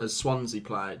as Swansea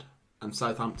played and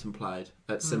Southampton played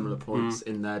at similar points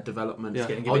in their development. Yeah. It's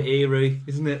getting a bit eerie,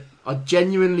 isn't it? I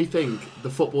genuinely think the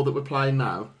football that we're playing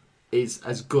now is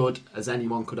as good as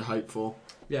anyone could have hoped for.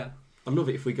 Yeah. I love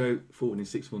it if we go forward in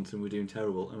 6 months and we're doing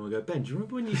terrible, and we'll go, Ben, do you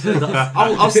remember when you said that?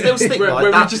 I'll still stick where by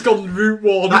we've that. just gone route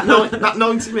one. That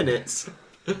 90 minutes.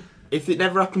 If it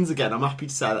never happens again, I'm happy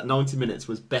to say that 90 minutes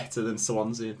was better than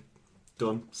Swansea.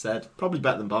 Done, said. Probably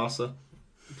better than Barca.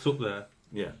 It's up there.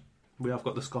 Yeah. We have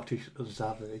got the Scottish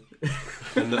Xavi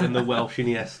and the Welsh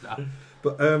Iniesta.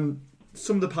 But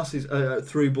some of the passes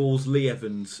through balls, Lee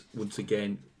Evans once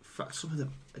again. Some of the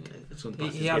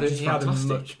passes, He had a fantastic.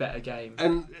 much better game.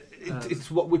 And it's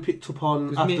what we picked up on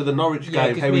 'Cause after the Norwich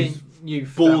game. 'cause How me his and you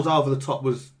balls felt- over the top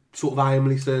was sort of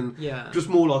aimless and just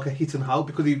more like a hit and hope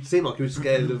because he seemed like he was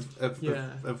scared of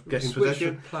getting Switch possession.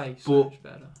 of play But- so much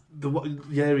better.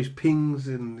 His pings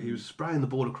and he was spraying the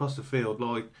ball across the field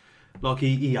like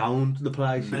he owned the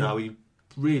place. You know, he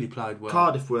really played well.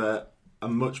 Cardiff were a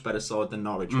much better side than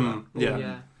Norwich were.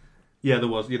 Yeah, there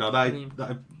was. You know,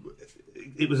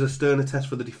 it was a sterner test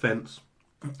for the defence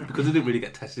because they didn't really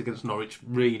get tested against Norwich.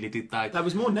 Really, did they? That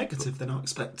was more negative than I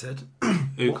expected.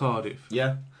 Who Cardiff?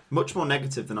 Yeah, much more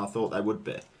negative than I thought they would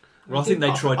be. Well, I think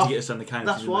they tried to get us on the counter.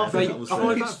 That's what I They, think. I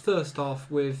thought that first half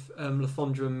with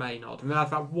Lafondra and Maynard. I mean, I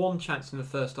had that one chance in the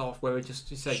first half where we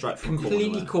just Straight from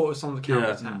completely corner. caught us on the counter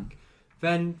Yeah. attack.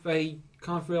 Then they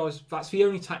kind of realised that's the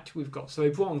only tactic we've got. So they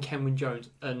brought on Kenwyne Jones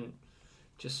and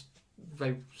just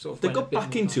they sort of They went a got bit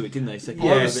back more- into it, didn't they? Second I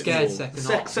Yeah, was half, a bit scared more. second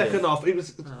half. Second half, it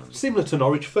was similar to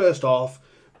Norwich. First half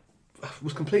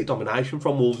was complete domination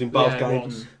from Wolves in both Yeah, it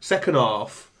games. was. Second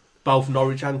half, both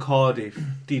Norwich and Cardiff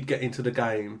did get into the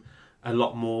game a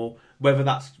lot more. Whether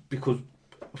that's because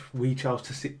we chose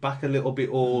to sit back a little bit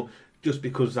or just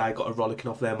because they got a rollicking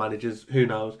off their managers, who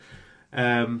knows.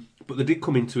 But they did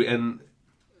come into it and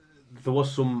there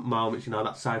was some moments, you know,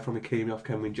 that save from Hakimi off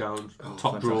Kenwyne Jones,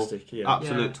 top draw, fantastic, yeah.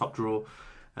 absolute Yeah. top draw.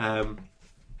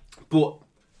 But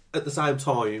at the same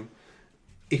time,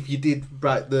 if you did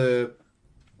break the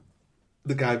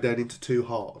game down into two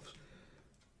halves,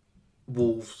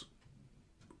 Wolves,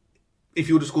 if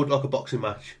you would have scored like a boxing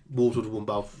match, Wolves would have won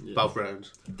both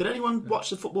rounds. Did anyone watch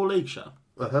the Football League show?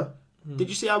 Did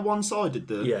you see how one-sided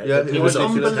the... Yeah, it was ridiculous.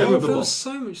 unbelievable. There was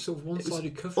so much sort of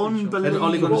one-sided coverage. unbelievable.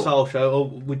 And Ole Gunnar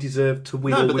Solskjaer, we deserve to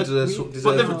win, No, or but we the- deserve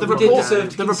but to the We report- did deserve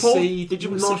to the report- concede. did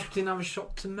you Norwich didn't have a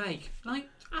shot to make. Like,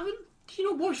 do you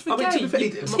not watch the I mean, to be game? fair,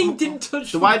 Your team didn't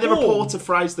touch The way the ball. reporter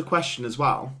phrased the question as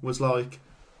well was like,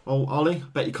 "Oh, Ollie,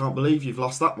 bet you can't believe you've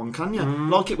lost that one, can you?"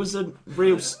 Like it was a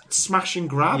real smash and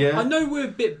grab. Yeah. I know we're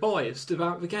a bit biased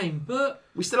about the game, but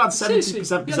We still had 70%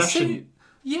 seriously, possession.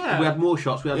 Yeah, We had more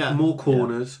shots, we had Yeah. more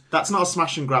corners. That's not a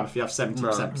smash and grab if you have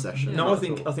 70% No. possession. Yeah. No, not I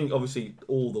at all. think obviously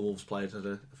all the Wolves players had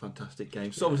a fantastic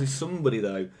game. So obviously somebody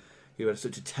though who had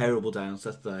such a terrible day on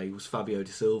Saturday was Fabio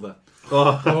De Silva. He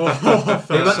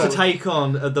had to take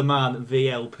on the man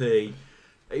VLP.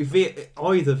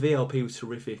 Either VLP was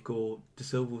terrific or De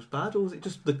Silva was bad, or was it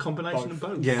just the combination of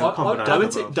both? Yeah, I-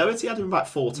 combination. Doherty had him about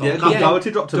 4 times. Yeah, because Yeah.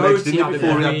 Doherty dropped to Megs, Doherty didn't he, had a before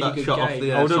he had really that good shot off game.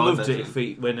 the I would have side loved there. it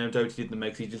if when Doherty did the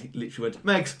Megs, he just literally went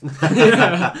Megs.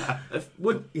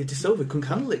 Would De Silva couldn't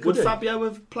handle it. would Could he? Fabio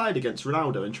have played against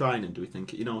Ronaldo in training, do we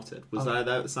think, at United? Was they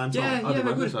there at the same yeah, time? I'd yeah, they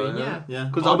imagine would have so, been, yeah. Yeah.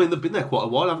 Because I mean, they've been there quite a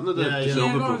while, haven't they? The Yeah, De yeah.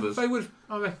 Silva Yeah, brothers. they would.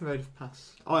 I reckon they'd have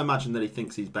passed. I imagine that he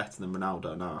thinks he's better than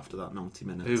Ronaldo now after that 90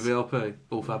 minutes. Who, VLP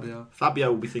or Fabio? Fabio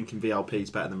will be thinking VLP is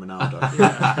better than Ronaldo.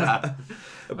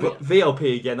 But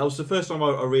VLP again, that was the first time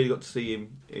I really got to see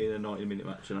him in a 90-minute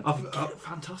match, and I think,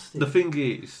 fantastic. The thing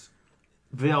is,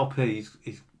 VLP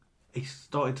is he's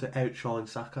starting to outshine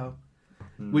Sacco.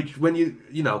 Which, when you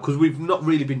know, because we've not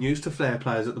really been used to flair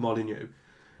players at the Molineux.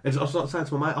 And I was not saying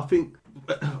to my mate, I think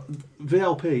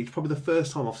VLP is probably the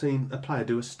first time I've seen a player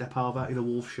do a step over in a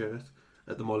Wolf shirt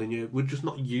at the Molineux. We're just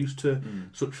not used to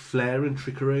such flair and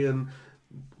trickery, and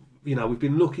you know, we've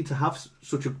been lucky to have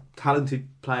such a talented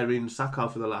player in Sacco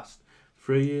for the last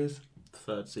 3 years,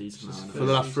 Third season now. for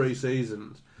the last 3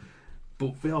 seasons.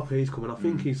 But VLP's coming. I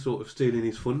think he's sort of stealing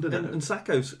his thunder now. And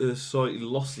Sacco's slightly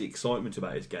lost the excitement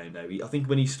about his game now. I think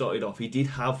when he started off, he did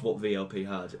have what VLP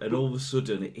had, and all of a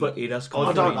sudden, it has come.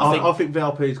 I think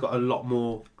VLP's got a lot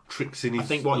more tricks in his I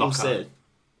think what locker. you'll see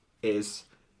is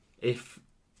if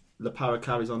Lapara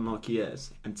carries on like he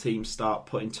is and teams start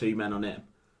putting 2 men on him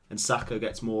and Sacco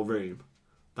gets more room,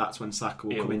 that's when Sacco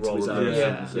will He'll come into roll his with own.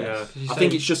 it. Yeah. I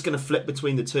think it's just going to flip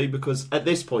between the two because at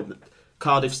this point,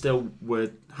 Cardiff still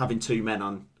were having 2 men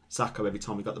on Sacco every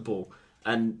time he got the ball,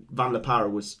 and Van Lapara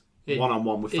was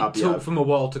one-on-one with It Fabio. took from a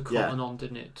while to cotton Yeah. on,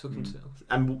 didn't it? It took until.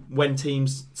 And when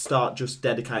teams start just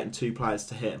dedicating 2 players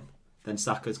to him, then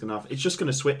Saka's going to have... It's just going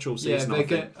to switch all Yeah,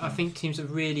 season, I think teams are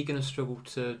really going to struggle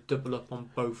to double up on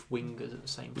both wingers at the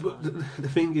same But time. the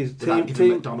thing is, Without giving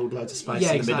McDonald loads of space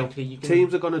Yeah, in the middle. exactly.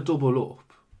 teams are going to double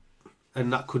up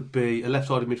and that could be a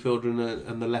left-sided midfielder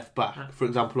and the left back, for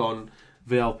example, on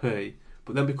VLP.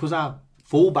 But then because our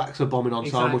full-backs are bombing on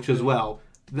so much as well,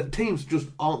 the teams just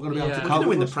aren't going to be able to cope We're going to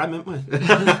win with the Prem, aren't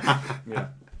we? Yeah.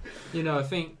 You know, I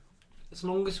think as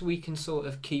long as we can sort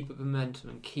of keep up momentum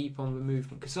and keep on the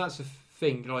movement, because that's the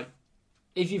thing. Like,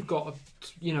 if you've got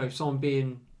someone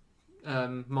being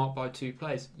marked by two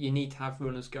players, you need to have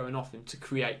runners going off him to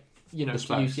create, to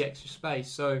use the extra space.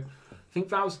 So I think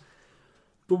that was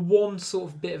the one sort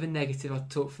of bit of a negative I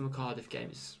took from the Cardiff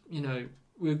game. Is,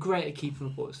 we were great at keeping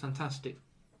the ball, it's fantastic,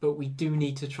 but we do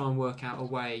need to try and work out a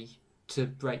way to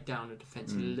break down the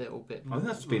defence a little bit more. I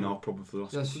think that's been our problem for the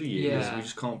last couple of years. Yeah. We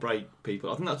just can't break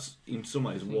people. I think that's in some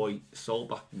ways why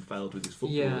Solbakken failed with his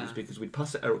football, is because we'd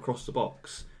pass it out across the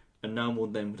box and no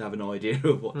one then would have an idea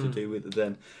of what to do with it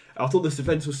then. I thought this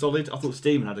defence was solid. I thought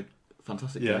Steeman had a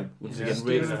fantastic game. Again,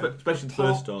 really, especially the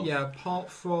first half. Yeah,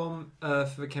 apart from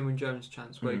for the Cameron Jones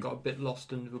chance where he got a bit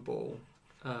lost under the ball.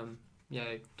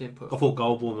 Didn't put. I thought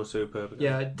Goldborn was superb.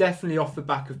 Yeah, definitely off the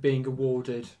back of being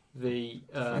awarded the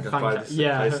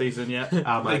season.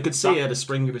 You could see he had a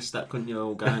spring of his step, couldn't you?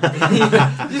 All going.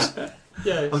 I'm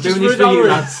doing this for you,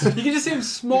 lads. You can just see him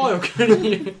smile, couldn't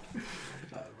you?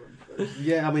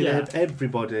 Yeah, I mean,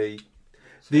 everybody.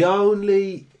 The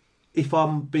only, if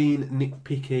I'm being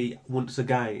nitpicky once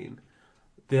again,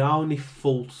 the only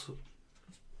fault,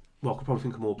 well, I could probably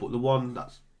think of more, but the one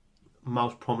that's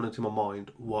most prominent in my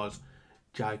mind was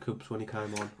Jacobs when he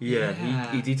came on. Yeah.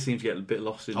 He did seem to get a bit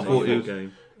lost in the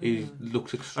game. He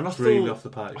looked extremely off the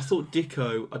pace. I thought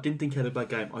Dicko, I didn't think he had a bad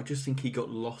game. I just think he got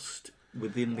lost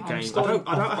within the game. I don't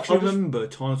actually remember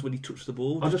times when he touched the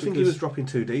ball. I just think he was dropping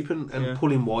too deep and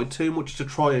pulling wide too much to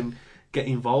try and get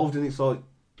involved. And it's like,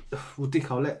 well,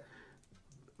 Dicko, let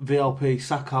VLP,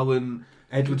 Sacco and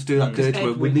Edwards do that dirty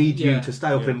work. We need you to stay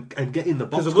up and get in the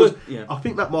box. I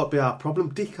think that might be our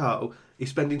problem. Dicko is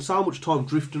spending so much time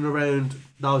drifting around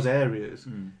those areas.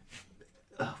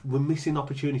 We're missing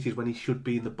opportunities when he should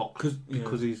be in the box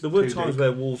because he's. There were times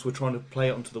where Wolves were trying to play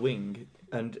it onto the wing,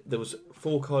 and there was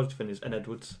 4 Cardiff defenders and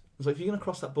Edwards. I was like, if you're going to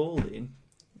cross that ball in,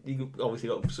 you obviously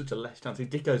got such a less chance.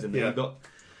 If Dicko's in there, you've got.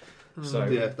 So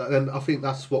and I think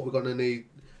that's what we're going to need.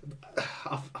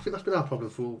 I think that's been our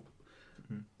problem for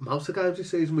most of the games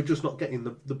this season. We're just not getting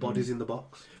the bodies in the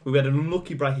box. We had an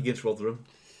unlucky break against Rotherham.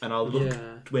 And our luck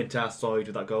went our side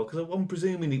with that goal because I'm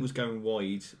presuming it was going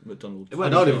wide. McDonald. It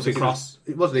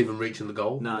wasn't even reaching the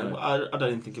goal. No, I don't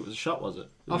even think it was a shot, was it?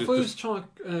 I thought he was trying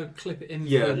to clip it in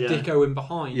for Dicko in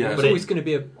behind. Yeah. It was always going to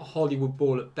be a Hollywood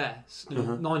ball at best.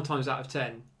 9 times out of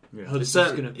 10. It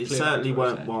certainly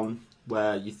weren't one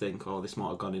where you think, oh, this might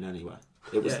have gone in anyway.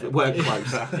 It was weren't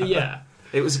close.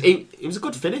 It was a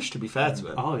good finish, to be fair to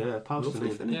him. Oh yeah, lovely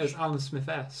finish. Yeah, it was Alan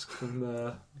Smith-esque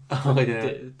from. Did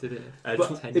it?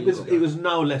 But it was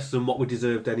no less than what we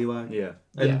deserved anyway. Yeah,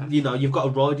 and you've got to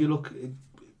ride your luck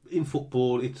in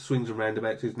football. It swings and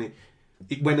roundabouts, isn't it?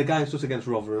 It went against us against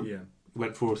Rotherham. It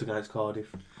went for us against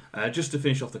Cardiff. Just to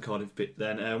finish off the Cardiff bit,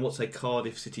 then, what's a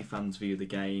Cardiff City fans' view of the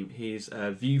game? Here's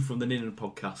a view from the Ninnan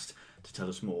podcast to tell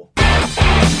us more.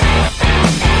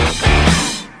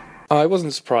 I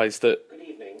wasn't surprised that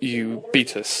you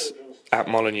beat us at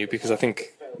Molineux because I think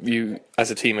you,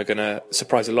 as a team, are going to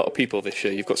surprise a lot of people this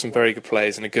year. You've got some very good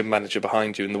players and a good manager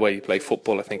behind you, and the way you play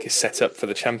football, I think, is set up for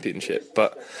the Championship.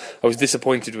 But I was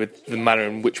disappointed with the manner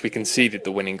in which we conceded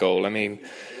the winning goal. I mean,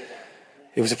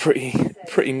 it was a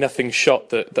pretty nothing shot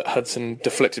that Hudson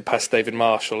deflected past David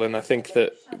Marshall, and I think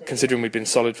that, considering we'd been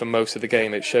solid for most of the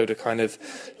game, it showed a kind of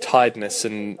tiredness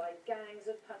and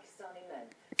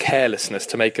carelessness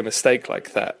to make a mistake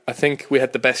like that. I think we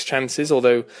had the best chances,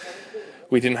 although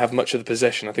we didn't have much of the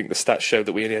possession. I think the stats showed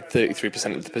that we only had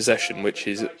 33% of the possession, which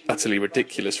is utterly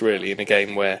ridiculous, really, in a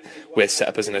game where we're set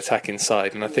up as an attacking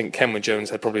side. And I think Cameron Jones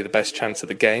had probably the best chance of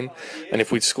the game. And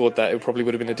if we'd scored that, it probably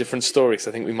would have been a different story, because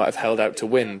I think we might have held out to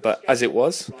win. But as it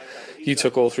was, you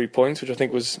took all 3 points, which I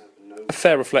think was a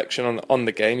fair reflection on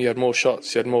the game. You had more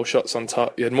shots. You had more shots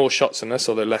you had more shots than us,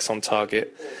 although less on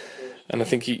target. And I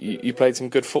think you played some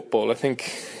good football. I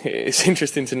think it's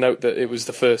interesting to note that it was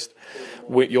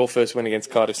your first win against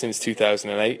Cardiff since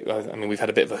 2008. I mean, we've had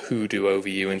a bit of a hoodoo over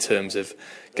you in terms of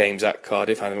games at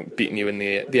Cardiff. Having beaten you in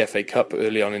the FA Cup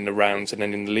early on in the rounds, and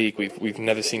then in the league, we've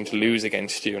never seemed to lose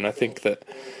against you. And I think that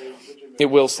it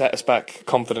will set us back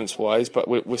confidence-wise, but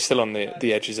we're still on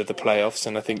the edges of the playoffs.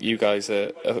 And I think you guys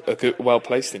are well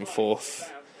placed in 4th.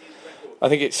 I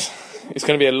think it's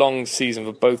going to be a long season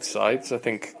for both sides. I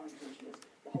think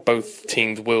both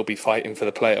teams will be fighting for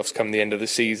the playoffs come the end of the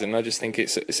season. I just think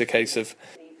it's a case of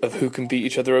who can beat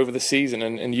each other over the season,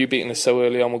 and you beating us so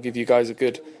early on will give you guys a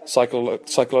good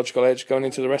psychological edge going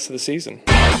into the rest of the season.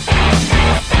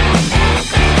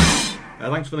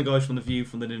 Thanks for the guys from The View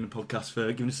from the Newman podcast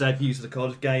for giving us their views of the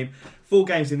Cardiff game. 4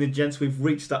 games in the gents, we've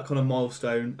reached that kind of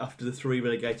milestone after the 3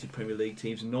 relegated Premier League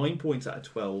teams, 9 points out of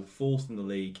 12, 4th in the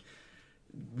league.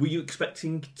 Were you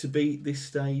expecting to be at this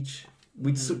stage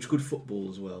with such good football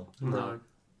as well? No.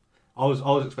 I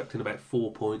was expecting about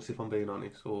 4 points, if I'm being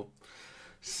honest, or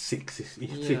 6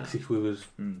 if we was.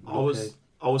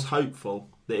 I was hopeful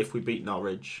that if we beat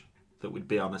Norwich, that we'd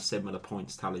be on a similar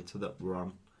points tally to that we're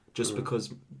on. Just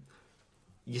because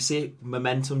you see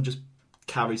momentum just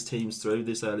carries teams through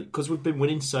this early. Because we've been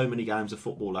winning so many games of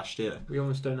football last year. We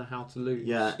almost don't know how to lose.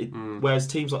 Yeah, whereas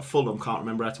teams like Fulham can't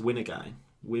remember how to win a game,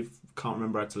 we can't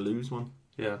remember how to lose one.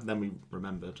 Yeah. Then we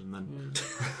remembered, and then.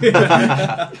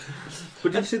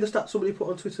 But did you see the stat somebody put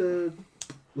on Twitter?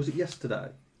 Was it yesterday?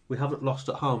 We haven't lost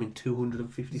at home in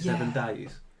 257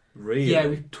 days. Really? Yeah,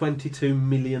 we 22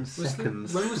 million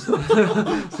seconds when was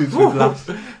since we've lost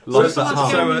at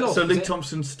home. So Luke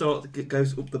Thompson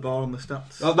goes up the bar on the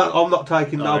stats. I'm not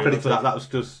taking no Oh, credit for that. That was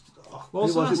just. What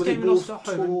was the last game we lost at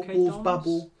home? Wolves MK Dons?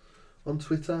 Babble on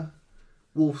Twitter.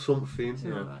 Wolf something.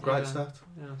 Something like that, Great yeah. stat.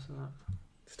 Yeah, so that.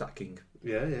 Stacking.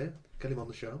 Yeah. Get him on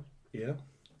the show. Yeah.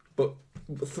 But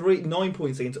 9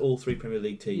 points against all 3 Premier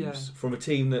League teams from a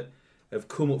team that have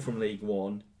come up from League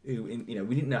One. Who, we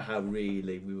didn't know how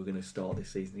really we were going to start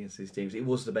this season against these teams. It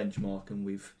was the benchmark, and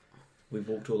we've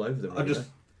walked all over them. Really.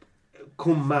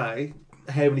 Come May,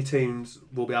 how many teams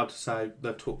will be able to say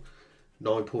they've took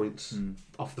 9 points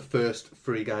off the first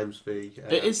 3 games?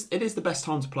 It is the best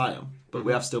time to play them, but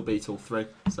we have still beat all 3.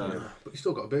 So, But you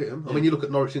still got to beat them. I mean, you look at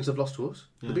Norwich since they've lost to us.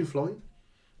 They've been flying.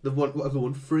 They've won, what have they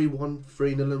won? 3-1,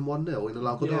 3-0 and 1-0 in the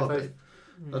local derby.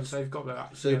 They've got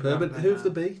that. Superb. And who've they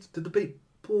beat? Did they beat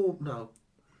Paul? No.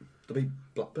 They beat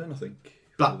Blackburn, I think.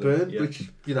 Blackburn, Yeah.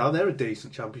 which, they're a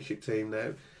decent championship team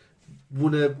now.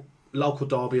 Won a local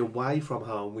derby away from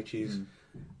home, which is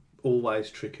always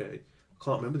tricky.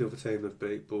 Can't remember the other team they've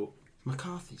beat, but...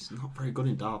 McCarthy's not very good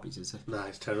in derbies, is he? Nah,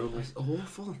 it's terrible. It's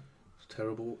awful. It's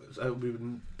terrible. We've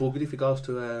been buggered if he goes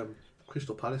to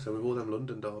Crystal Palace and with all them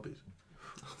London derbies.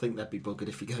 I think they'd be buggered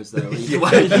if he goes there either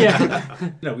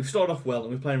way. No, we've started off well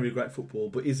and we're playing really great football,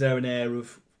 but is there an air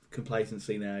of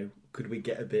complacency now? Could we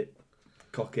get a bit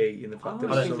cocky in the fact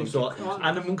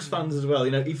and amongst fans as well?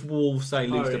 If Wolves say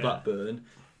lose to Blackburn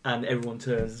and everyone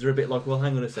turns, is there a bit like, well,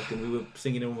 hang on a second, we were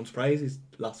singing everyone's praises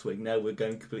last week, now we're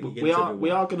going completely against everyone.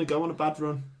 We are going to go on a bad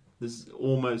run. There's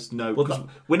almost no...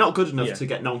 we're not good enough to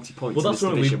get 90 points in this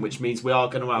division, which means we are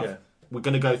going to have... We're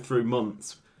going to go through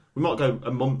months. We might go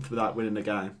a month without winning a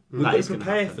game. We've got to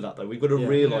prepare for that, though. We've got to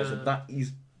realise that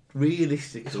is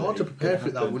realistic. It's hard to prepare for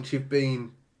it, though, once you've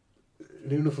been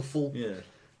doing it for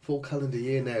full calendar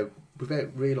year now, without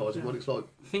realising what it's like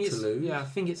to lose. Yeah, I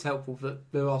think it's helpful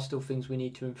that there are still things we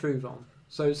need to improve on.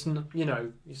 So it's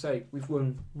you say we've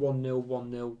won 1-0,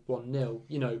 1-0,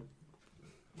 1-0.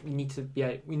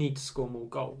 We need to score more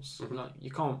goals. Mm-hmm. Like,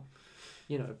 you can't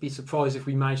be surprised if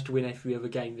we manage to win every other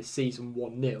game this season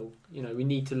 1-0. We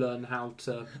need to learn how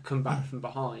to come back from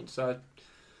behind. So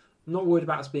I'm not worried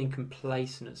about us being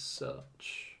complacent as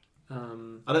such.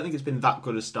 I don't think it's been that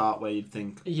good a start where you'd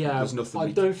think there's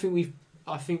nothing.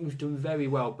 I think we've done very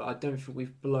well, but I don't think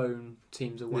we've blown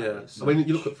teams away. Yeah. I mean,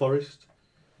 you look at Forest;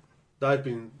 they've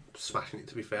been smashing it.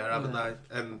 To be fair, haven't they?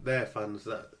 And their fans,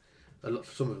 some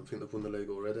of them think they've won the league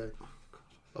already.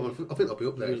 I think they'll be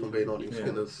up there if I'm being honest.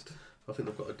 Yeah. I think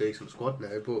they've got a decent squad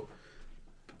now, but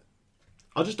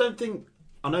I just don't think.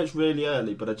 I know it's really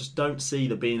early, but I just don't see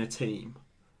there being a team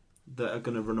that are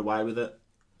going to run away with it.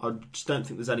 I just don't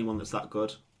think there's anyone that's that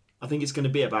good. I think it's going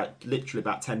to be literally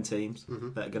about 10 teams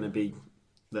that are going to be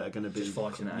just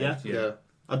fighting it out. Yeah.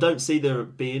 I don't see there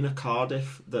being a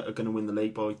Cardiff that are going to win the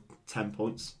league by 10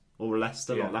 points or a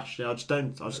Leicester like last year. I just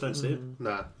don't see it.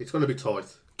 Nah, it's going to be tight.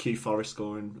 Q Forest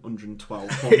scoring 112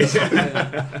 points.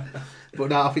 But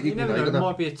no, I think you never know. It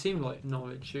might be a team like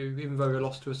Norwich who, even though they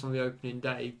lost to us on the opening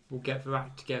day, will get their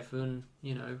act together and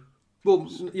Well,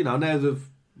 now they've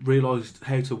realised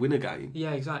how to win a game.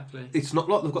 Yeah, exactly. It's not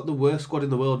like they've got the worst squad in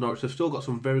the world, Norwich. They've still got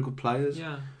some very good players.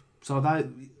 Yeah. So I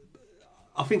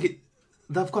think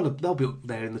they'll be up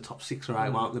there in the top 6 or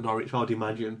 8, won't they, Norwich, I'd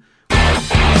imagine.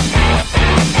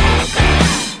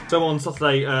 So on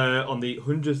Saturday, on the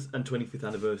 125th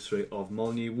anniversary of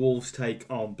Molineux, Wolves take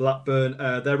on Blackburn.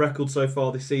 Their record so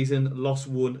far this season, loss,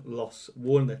 won.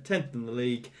 They're 10th in the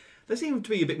league. They seem to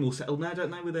be a bit more settled now,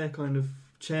 don't they, with their kind of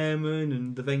chairman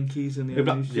and the Venkis and the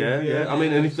ownership. Yeah. I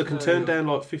mean, and if they can turn down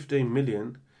like 15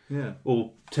 million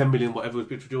or 10 million, whatever was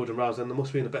bid for Jordan Rouse, then they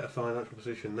must be in a better financial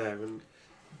position there. And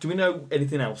do we know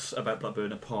anything else about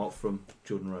Blackburn apart from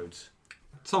Jordan Rhodes?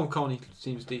 Tom Carney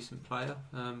seems a decent player.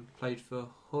 Played for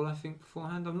Hull, I think,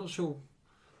 beforehand. I'm not sure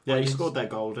Yeah, he Yes. scored their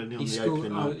goal, didn't he, on He the scored.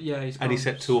 opening night? He's And he got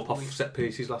set 2 up off something- set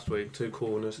pieces last week, 2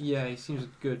 corners. Yeah, he seems a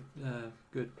good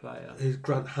player. There's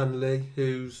Grant Hanley,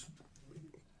 who's...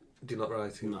 Do you not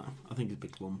rate him? No, I think he's a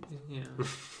big lump. Yeah.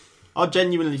 I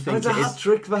genuinely think It's a it hat is.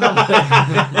 trick, man.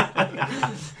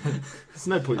 There's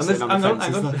no point And sitting on the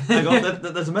fence, is there? hang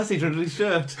on. There's a message under his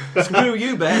shirt. Screw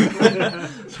you, Ben.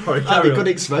 Sorry, That'd carry be on. good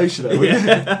exposure, though, wouldn't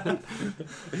it?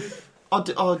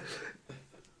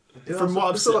 Yeah, From what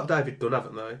I've still seen- like David Dunn,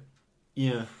 haven't they?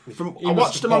 Yeah. He I must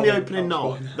watched have them on the bowled opening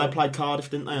outside. night. They played Cardiff,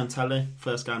 didn't they, on telly?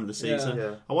 First game of the season.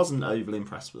 Yeah. I wasn't overly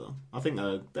impressed with them. I think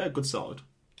they're a good side.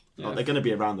 Yeah. Like, they're going to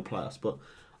be around the playoffs, but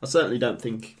I certainly don't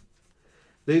think...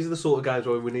 These are the sort of games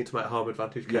where we need to make home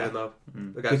advantage, Yeah. Kevin, though.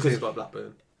 Mm. Against Because- teams like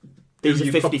Blackburn. These are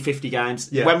You 50-50 games.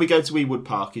 Yeah. When we go to Ewood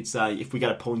Park, you'd say if we get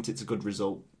a point, it's a good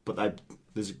result. But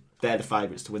they're the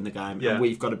favourites to win the game, Yeah. and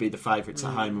we've got to be the favourites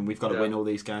at home, and we've got to Yeah. win all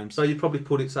these games. So you'd probably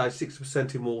put it, say,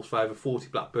 60% in Wolves' favour, 40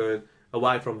 Blackburn,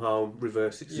 away from home,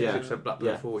 reverse it, 60% Blackburn,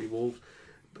 Yeah. 40 Wolves.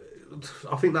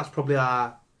 I think that's probably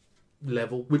our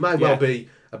level. We may well be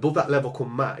above that level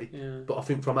come May, Yeah. but I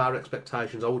think from our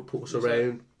expectations, I would put us Is it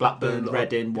around Blackburn, Blackburn,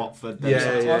 Reading, Watford. Yeah,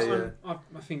 those yeah, sides.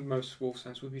 I think most Wolves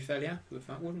fans would be fairly happy with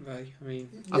that, wouldn't they? I mean,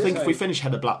 I think if we so- finish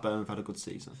ahead of Blackburn, we've had a good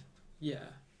season. yeah.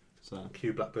 So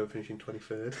Q Blackburn finishing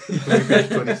 23rd,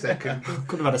 22nd.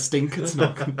 could have had a stinker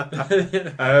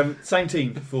tonight. Same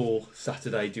team for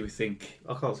Saturday, do we think?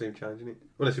 I can't see him changing it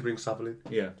unless he brings Savile in.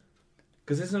 Yeah.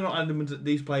 Because there's not an element that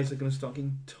these players are going to start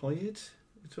getting tired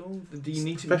at all? Do you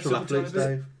need to Professional mix up a athletes, tiny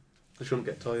bit? Dave. They shouldn't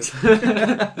get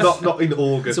tired. not in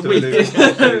August. It's a of week. new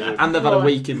season. And they've had a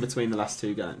week in between the last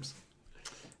 2 games.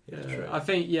 Yeah, I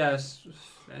think yes.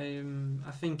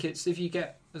 I think it's if you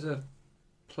get as a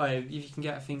player, if you can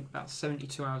get I think about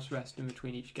 72 hours rest in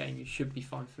between each game, you should be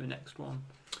fine for the next one.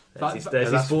 There's his Yeah,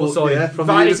 that's sports what- side. yeah, from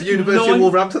That the is University of 9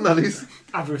 Wolverhampton, that is.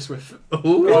 Aberystwyth.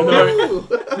 Ooh.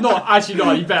 Not actually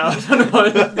not any better. I don't know why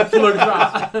I plugged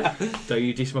that. Don't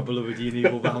you diss my beloved Uni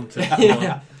Wolverhampton?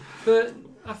 Yeah. But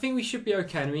I think we should be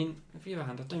okay. I mean, on the other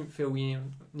hand, I don't feel we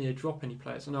need to drop any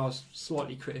players. I know I was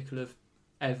slightly critical of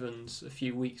Evans a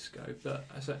few weeks ago, but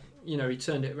I said, he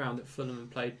turned it around at Fulham and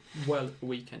played well at the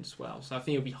weekend as well. So I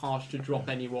think it would be harsh to drop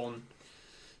anyone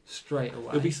straight away.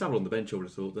 There'll be Savile on the bench, I would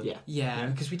have thought. Then. Yeah. Yeah,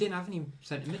 because we didn't have any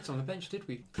centre mids on the bench, did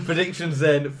we? Predictions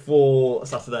then for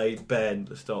Saturday. Ben,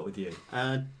 let's start with you.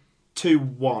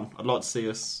 2-1. I'd like to see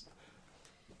us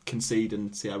concede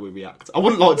and see how we react. I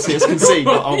wouldn't like to see us concede,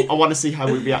 but I want to see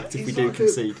how we react if we do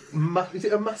concede. Is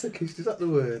it a masochist? Is that the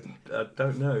word? I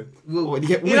don't know. Well, When you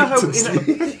get You know how, whipped and stuff.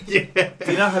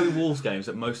 do you know how the Wolves games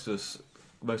that most of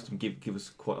them give us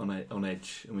quite on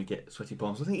edge and we get sweaty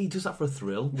palms? I think he does that for a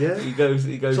thrill. Yeah. He goes.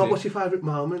 So what's your favourite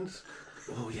moments?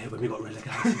 Oh yeah, when we got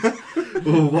relegated.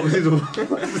 Oh, what was it?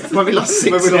 When we lost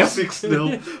 6-0. When we lost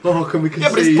 6-0. Oh, can we concede?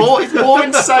 Yeah, but it's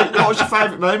boring to say. What was your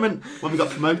favourite moment when we got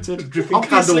promoted? Dripping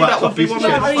Obviously, candle that would be wax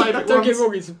one off of his my chest. favourite Don't get ones. me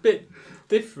wrong, it's a bit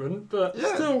different, but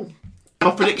still.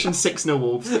 My prediction 6-0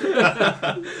 Wolves.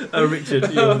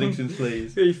 Richard, your predictions,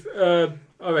 please.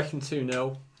 I reckon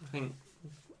 2-0. I think,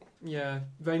 yeah.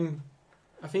 Then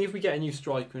I think if we get a new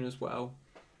striker in as well,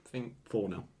 I think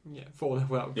 4-0. yeah, 4-0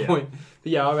 without a Yeah. point.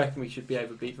 But yeah, I reckon we should be able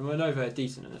to beat them. I know they're a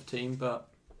decent enough team, but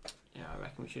yeah, I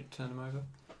reckon we should turn them over.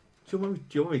 Do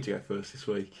you want me to go first this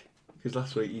week? Because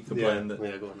last week you complained that.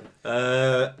 Yeah, go on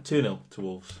then. 2-0 to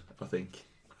Wolves, I think.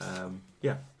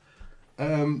 Yeah.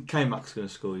 K-Mac's going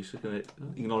to score. He's going to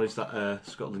acknowledge that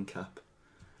Scotland cap.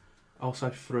 I'll say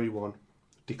 3-1.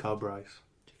 Dico Brace.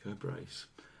 Dico Brace.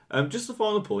 Just the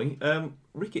final point.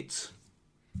 Ricketts.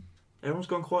 Everyone's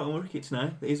gone quiet on Ricketts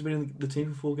now. He's been in the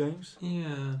team for 4 games.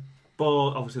 Yeah.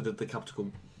 Bar obviously the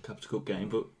Capital Cup game,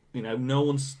 but no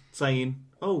one's saying,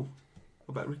 "Oh,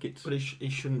 what about Ricketts?" But he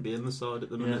shouldn't be in the side at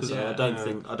the minute. Yeah. So Yeah. I don't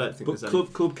think But there's any.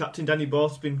 club captain Danny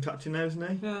Barth's been captain now, hasn't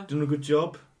he? Yeah. Done a good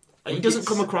job. He doesn't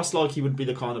come across like he would be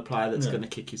the kind of player that's No. going to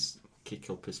kick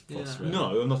up his fuss. Yeah. Really.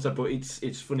 No, I'm not saying, but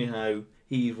it's funny how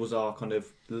he was our kind of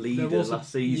leader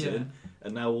last season,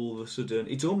 and now all of a sudden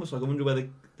it's almost like I wonder whether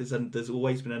there's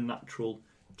always been a natural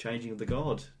changing of the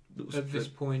guard At this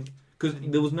point. because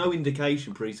there was no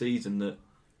indication pre-season that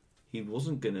he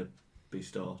wasn't going to be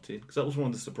starting, because that was one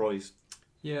of the surprise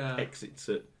Yeah. exits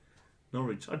at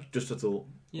Norwich. I thought,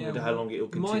 Yeah, wonder how long it'll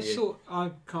continue. I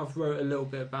kind of wrote a little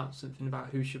bit about something about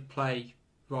who should play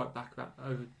right back out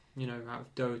of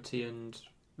Doherty and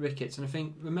Ricketts, and I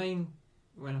think the main,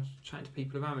 when I was chatting to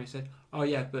people around me, said, "Oh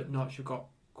yeah, but Norwich have got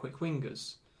quick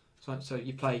wingers, so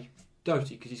you play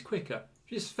Doherty because he's quicker,"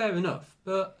 which is fair enough,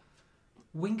 but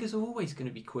wingers are always going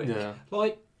to be quick. Yeah.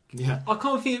 Like Yeah. I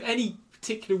can't think of any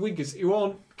particular wingers who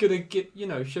aren't gonna get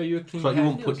show you a clean. It's like you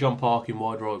wouldn't head. put John Park in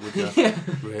wide right, would you? Yeah.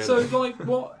 Really? So like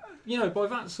what by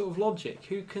that sort of logic,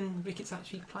 who can Ricketts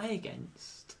actually play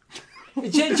against?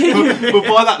 Genuinely. But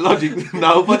by that logic,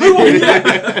 nobody.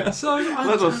 So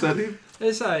That's what I said him.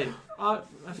 They say I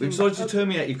We've think decided to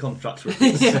terminate your contracts.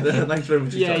 Yeah. Thanks very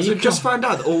much. Yeah, So just found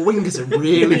out that all wingers are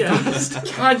really fast.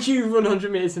 Can you run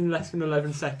 100 metres in less than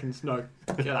 11 seconds? No,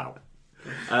 get out.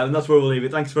 And that's where we'll leave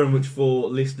it. Thanks very much for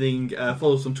listening.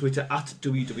 Follow us on Twitter at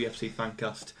WWFC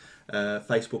Fancast,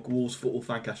 Facebook Wolves Football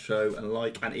Fancast Show,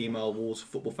 and and email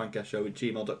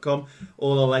wolvesfootballfancastshow@gmail.com.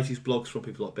 All our latest blogs from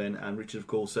people like Ben and Richard, of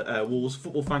course, at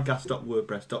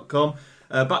wolvesfootballfancast.wordpress.com.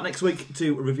 Back next week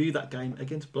to review that game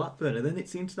against Blackburn, and then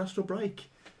it's the international break.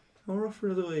 We're off for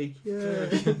another week. Yeah.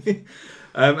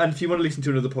 And if you want to listen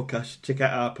to another podcast, check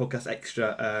out our podcast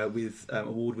Extra with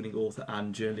award-winning author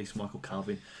and journalist Michael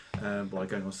Calvin by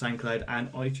going on SoundCloud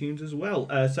and iTunes as well.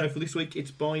 So for this week, it's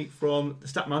bye from the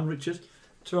Statman, Richard.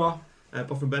 Ta-ra.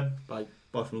 Bye from Ben. Bye.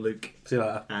 Bye from Luke. See you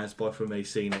later. And bye from me.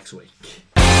 See you next week.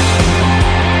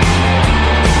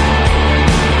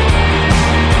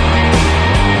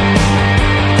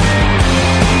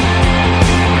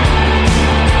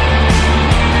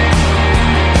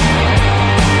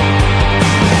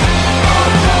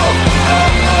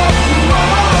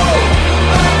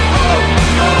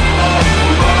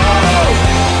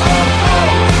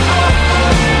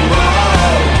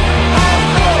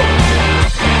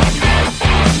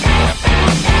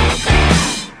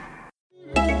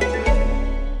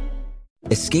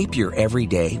 Escape your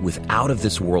everyday with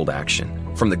out-of-this-world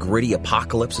action. From the gritty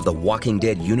apocalypse of the Walking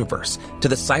Dead universe to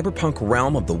the cyberpunk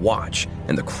realm of The Watch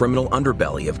and the criminal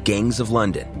underbelly of Gangs of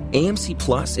London, AMC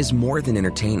Plus is more than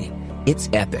entertaining. It's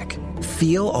epic.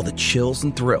 Feel all the chills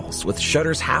and thrills with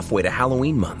Shudder's halfway to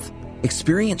Halloween month.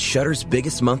 Experience Shudder's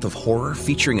biggest month of horror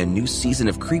featuring a new season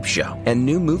of Creepshow and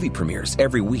new movie premieres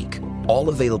every week. All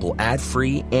available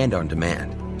ad-free and on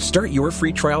demand. Start your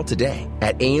free trial today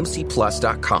at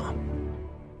amcplus.com.